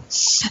Africa.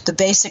 The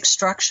basic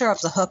structure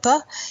of the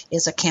chuppah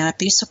is a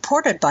canopy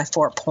supported by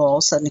four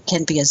poles, and it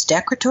can be as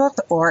decorative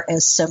or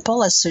as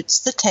simple as suits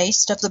the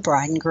taste of the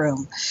bride and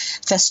groom.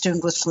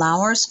 Festooned with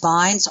flowers,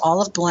 vines,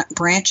 olive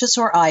branches,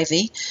 or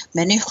ivy,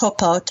 many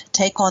chuppot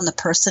take on the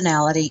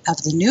personality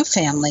of the new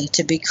family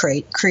to be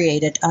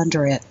created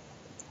under it.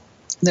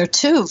 There are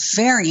two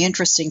very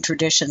interesting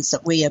traditions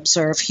that we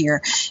observe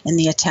here in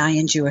the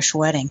Italian Jewish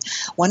wedding.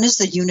 One is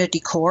the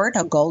unity cord,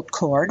 a gold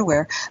cord,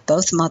 where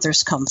both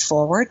mothers come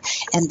forward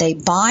and they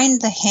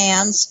bind the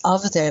hands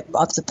of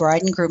the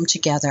bride and groom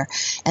together,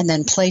 and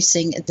then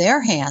placing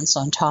their hands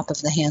on top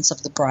of the hands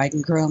of the bride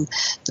and groom,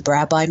 the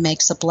rabbi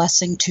makes a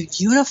blessing to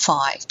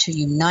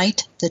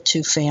unite the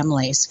two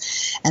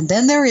families. And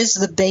then there is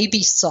the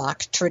baby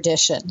sock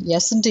tradition.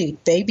 Yes,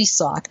 indeed, baby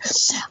sock.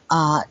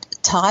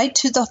 Tied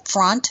to the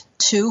front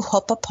two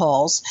chuppah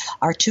poles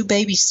are two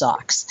baby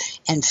socks,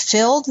 and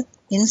filled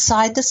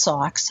inside the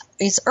socks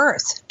is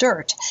earth,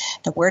 dirt.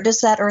 Now, where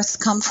does that earth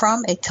come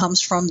from? It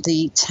comes from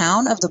the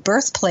town of the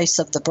birthplace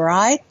of the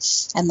bride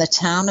and the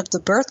town of the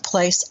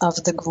birthplace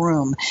of the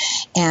groom.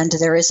 And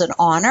there is an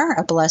honor,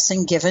 a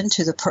blessing given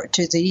to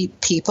the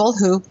people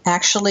who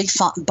actually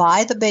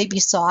buy the baby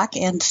sock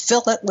and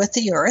fill it with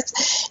the earth,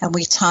 and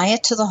we tie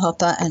it to the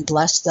chuppah and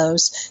bless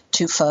those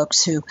two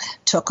folks who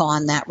took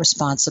on that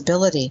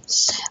responsibility.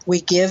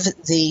 We give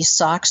the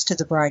socks to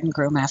the bride and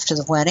groom after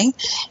the wedding,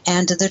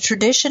 and the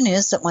tradition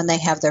is that when they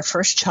have their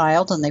first child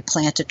and they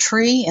plant a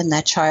tree in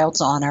that child's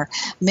honor,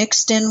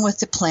 mixed in with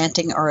the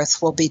planting earth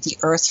will be the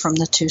earth from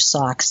the two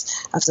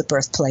socks of the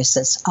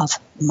birthplaces of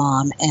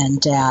mom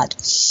and dad.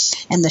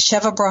 And the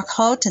Sheva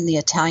Brachot in the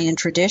Italian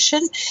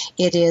tradition,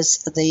 it is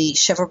the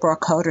Sheva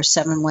Brachot, or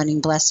seven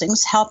wedding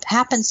blessings,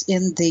 happens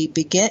in the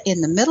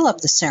middle of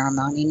the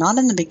ceremony, not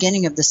in the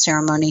beginning of the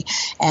ceremony,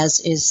 as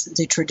is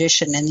the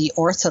tradition in the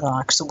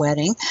Orthodox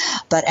wedding,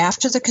 but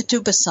after the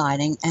ketubah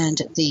signing, and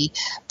the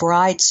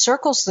bride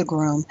circles the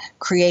groom,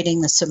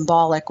 creating the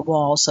symbolic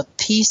walls of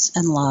peace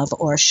and love,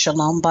 or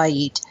shalom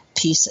bayit,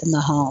 peace in the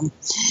home.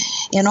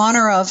 In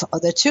honor of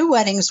the two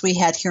weddings we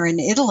had here in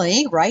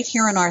Italy, right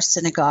here in our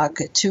synagogue,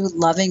 two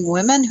loving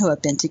women who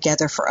have been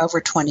together for over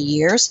 20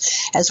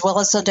 years, as well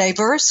as a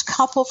diverse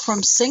couple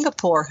from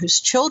Singapore whose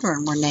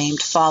children were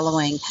named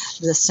following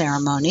the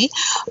ceremony,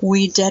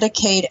 we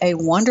dedicate a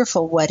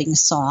wonderful wedding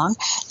song.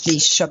 The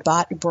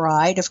Shabbat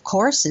bride, of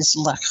course, is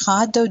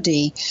Lecha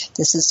Dodi.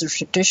 This is a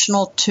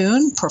traditional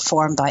tune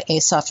performed by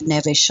Asaf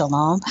Neve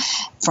Shalom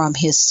from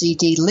his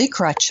CD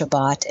Likrat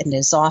Shabbat, and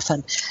is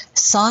often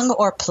sung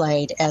or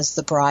played as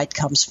the bride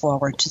comes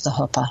forward to the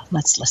chuppah.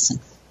 Let's listen.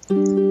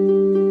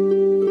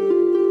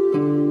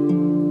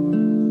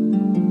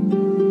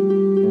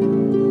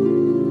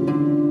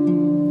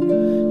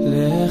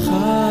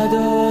 Lecha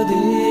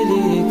dodi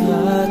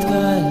likrat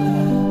kala,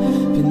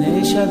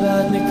 pnei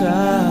Shabbat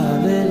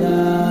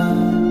mikabela.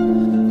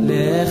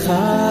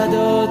 Lecha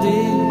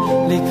dodi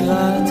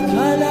likrat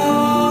kala,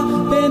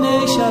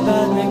 pnei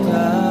Shabbat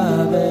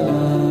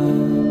mikabela.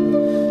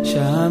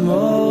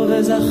 שמור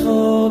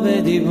וזכור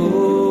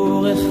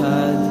בדיבור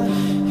אחד,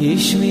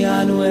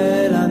 השמיענו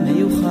אל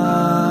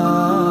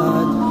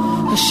המיוחד.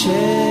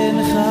 השם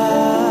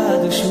אחד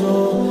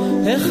ושמו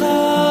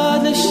אחד,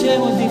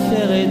 לשם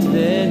ולתפארת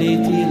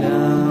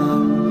ולתהילה.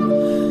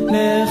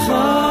 לך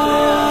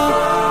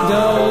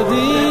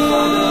דודי,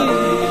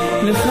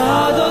 לך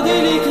דודי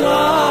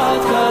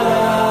לקראת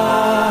כלה,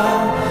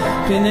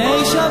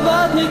 פני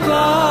שבת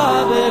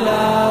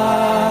נקבלה.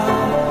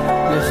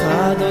 לך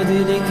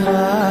דודי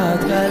לקראת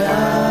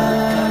כלה,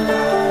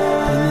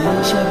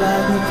 פני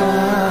שבת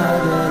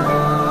נקראת אלה.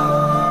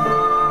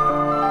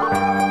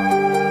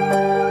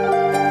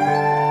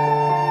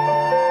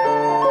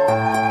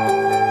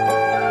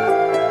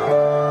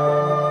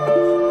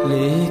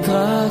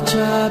 לקראת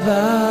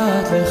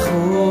שבת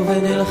לכו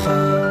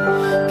ונלכה,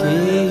 כי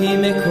היא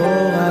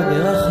מקור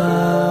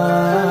הברכה,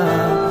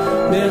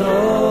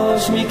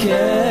 בראש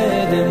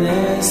מקדם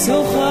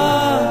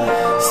נסוכה,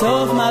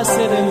 סוף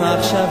מעשה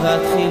במחשבה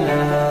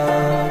תחילה.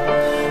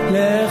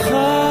 לך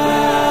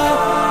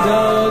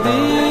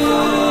דודי,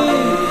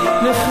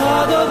 לך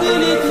דודי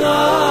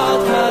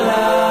לקראת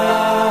כלה,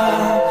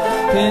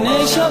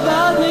 פני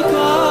שבת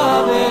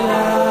נקרב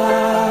אלה.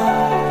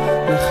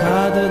 לך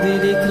דודי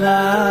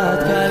לקראת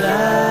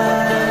כלה,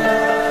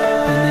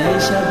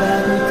 פני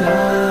שבת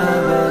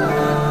נקרב אלה.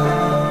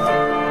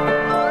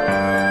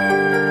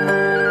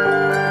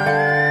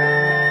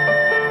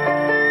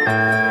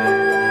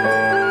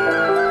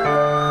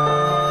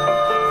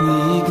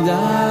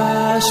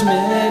 מקדש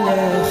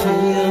מלך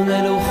עיר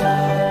מלוכה,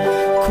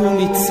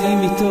 קומיצי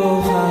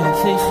מתוך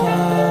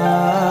ההפיכה,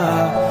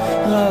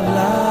 רב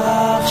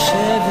לך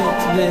שבט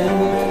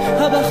במות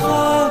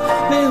הבכה,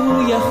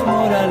 והוא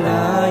יחמול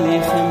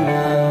עלייך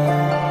חמלה.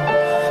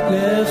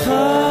 לך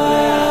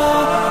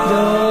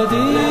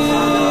דודי,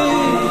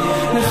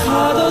 לך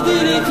דודי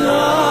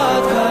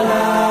לקראת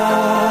כלה,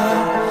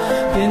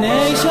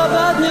 פני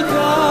שבת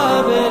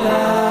נקרב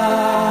אלה.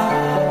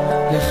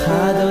 לך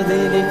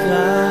דודי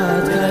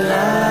לקראת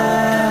כלה,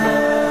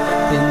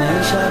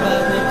 פני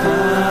שבת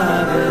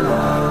נקרב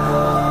אלה.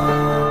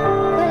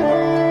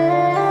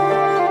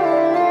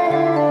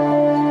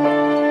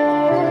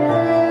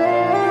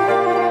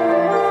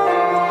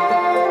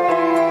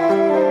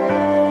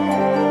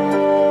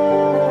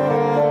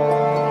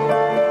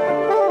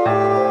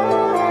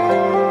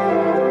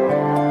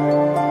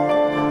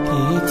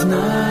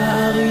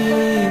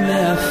 התנערי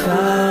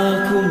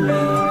מעפר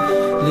קומי,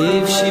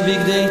 לבשי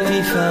בגדי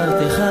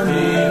תפארתך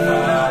עמי,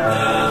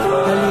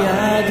 על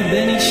יד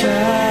בן ישי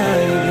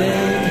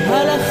בית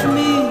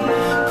הלחמי,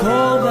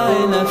 קורבה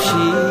אל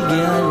נפשי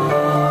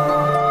גאלה.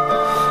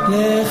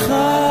 לך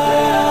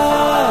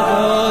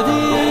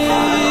דודי,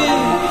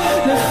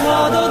 לך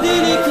דודי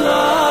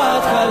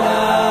לקראת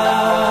כלה,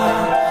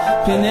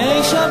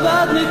 פני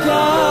שבת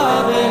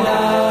נקרב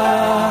אלה.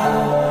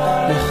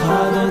 לך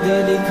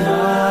דודי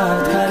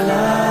לקראת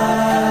כלה,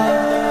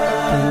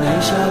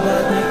 פני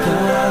שבת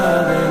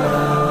נקרב אלה.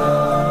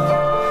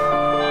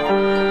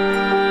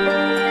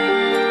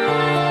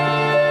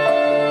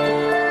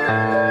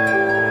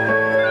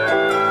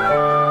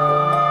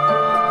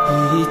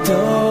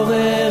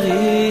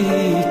 התעוררי,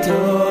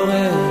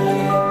 התעוררי,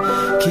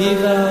 כי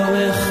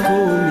באורך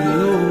קומי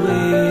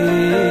אורי,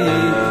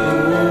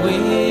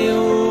 אורי,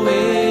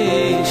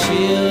 אורי,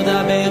 שיר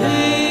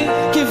דברי,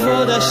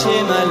 כבוד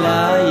השם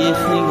עלייך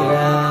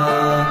נגלה.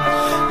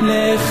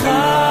 לך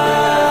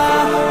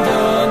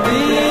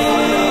דודי,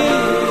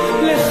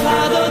 לך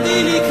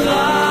דודי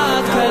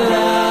לקראת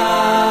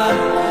כלה,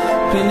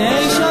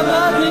 פני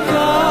שבת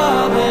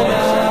נקרב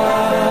אלה.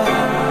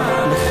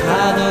 לך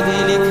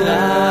דודי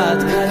לקראת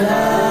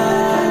כלה,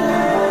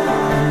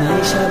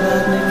 פני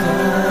שבת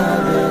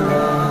נקרב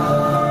אלה.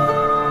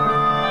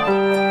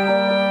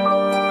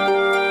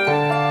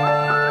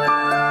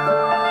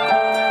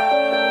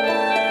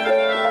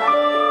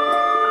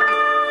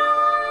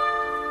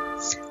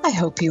 I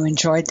hope you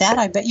enjoyed that.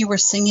 I bet you were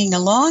singing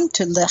along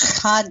to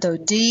Lecha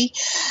Dodi,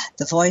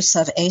 the voice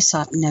of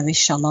Asaf Nevi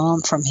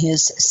Shalom from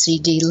his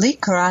CD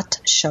Likrat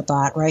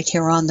Shabbat, right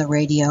here on the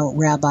Radio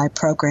Rabbi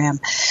program.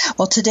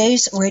 Well,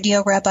 today's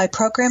Radio Rabbi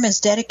program is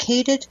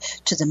dedicated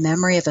to the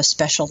memory of a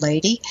special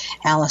lady.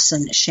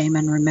 Allison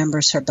Shaman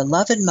remembers her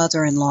beloved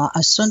mother-in-law,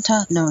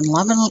 Asunta, known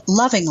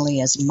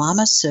lovingly as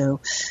Mama Sue,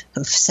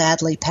 who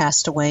sadly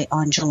passed away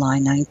on July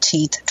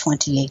 19th,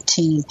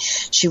 2018.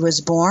 She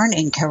was born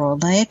in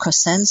Carole,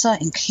 Cosenza,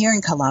 here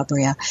in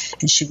Calabria,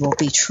 and she will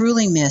be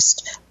truly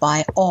missed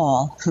by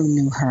all who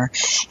knew her.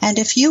 And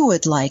if you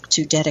would like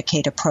to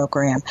dedicate a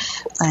program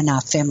on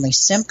a family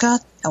simcha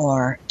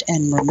or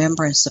in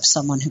remembrance of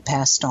someone who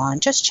passed on,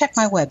 just check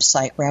my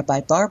website,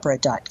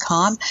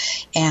 rabbibarbara.com,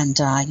 and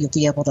you'll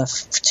be able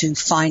to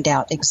find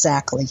out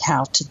exactly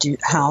how to do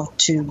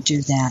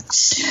that.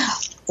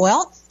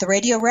 Well, the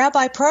Radio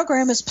Rabbi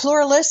program is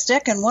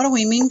pluralistic, and what do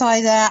we mean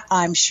by that?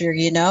 I'm sure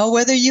you know.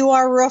 Whether you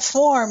are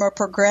Reform or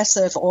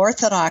Progressive,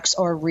 Orthodox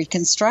or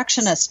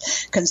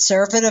Reconstructionist,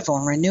 Conservative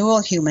or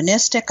Renewal,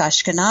 Humanistic,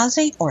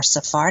 Ashkenazi or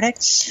Sephardic,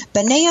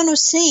 B'nai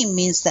Anusim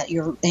means that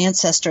your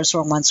ancestors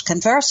were once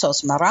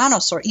Conversos,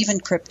 Marranos, or even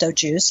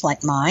crypto-Jews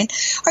like mine.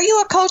 Are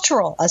you a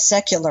cultural, a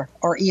secular,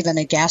 or even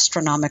a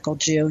gastronomical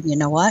Jew? You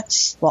know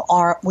what? Well,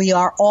 we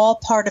are all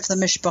part of the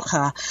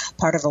Mishpacha,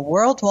 part of a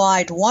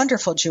worldwide,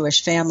 wonderful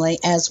Jewish family.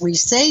 As we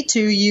say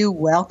to you,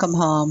 welcome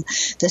home.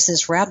 This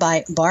is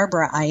Rabbi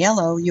Barbara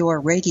Aiello, your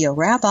Radio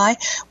Rabbi.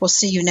 We'll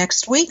see you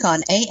next week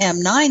on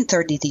AM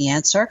 930 The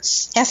Answer,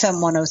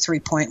 FM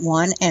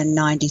 103.1 and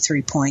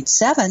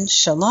 93.7.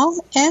 Shalom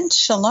and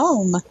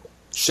shalom.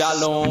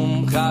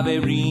 Shalom,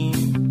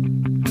 Chaverim.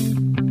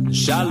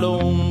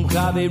 Shalom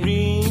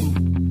Chaverim,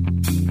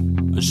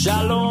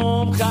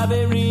 Shalom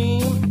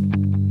Chaverim,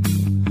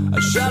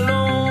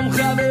 Shalom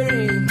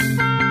Chaverim.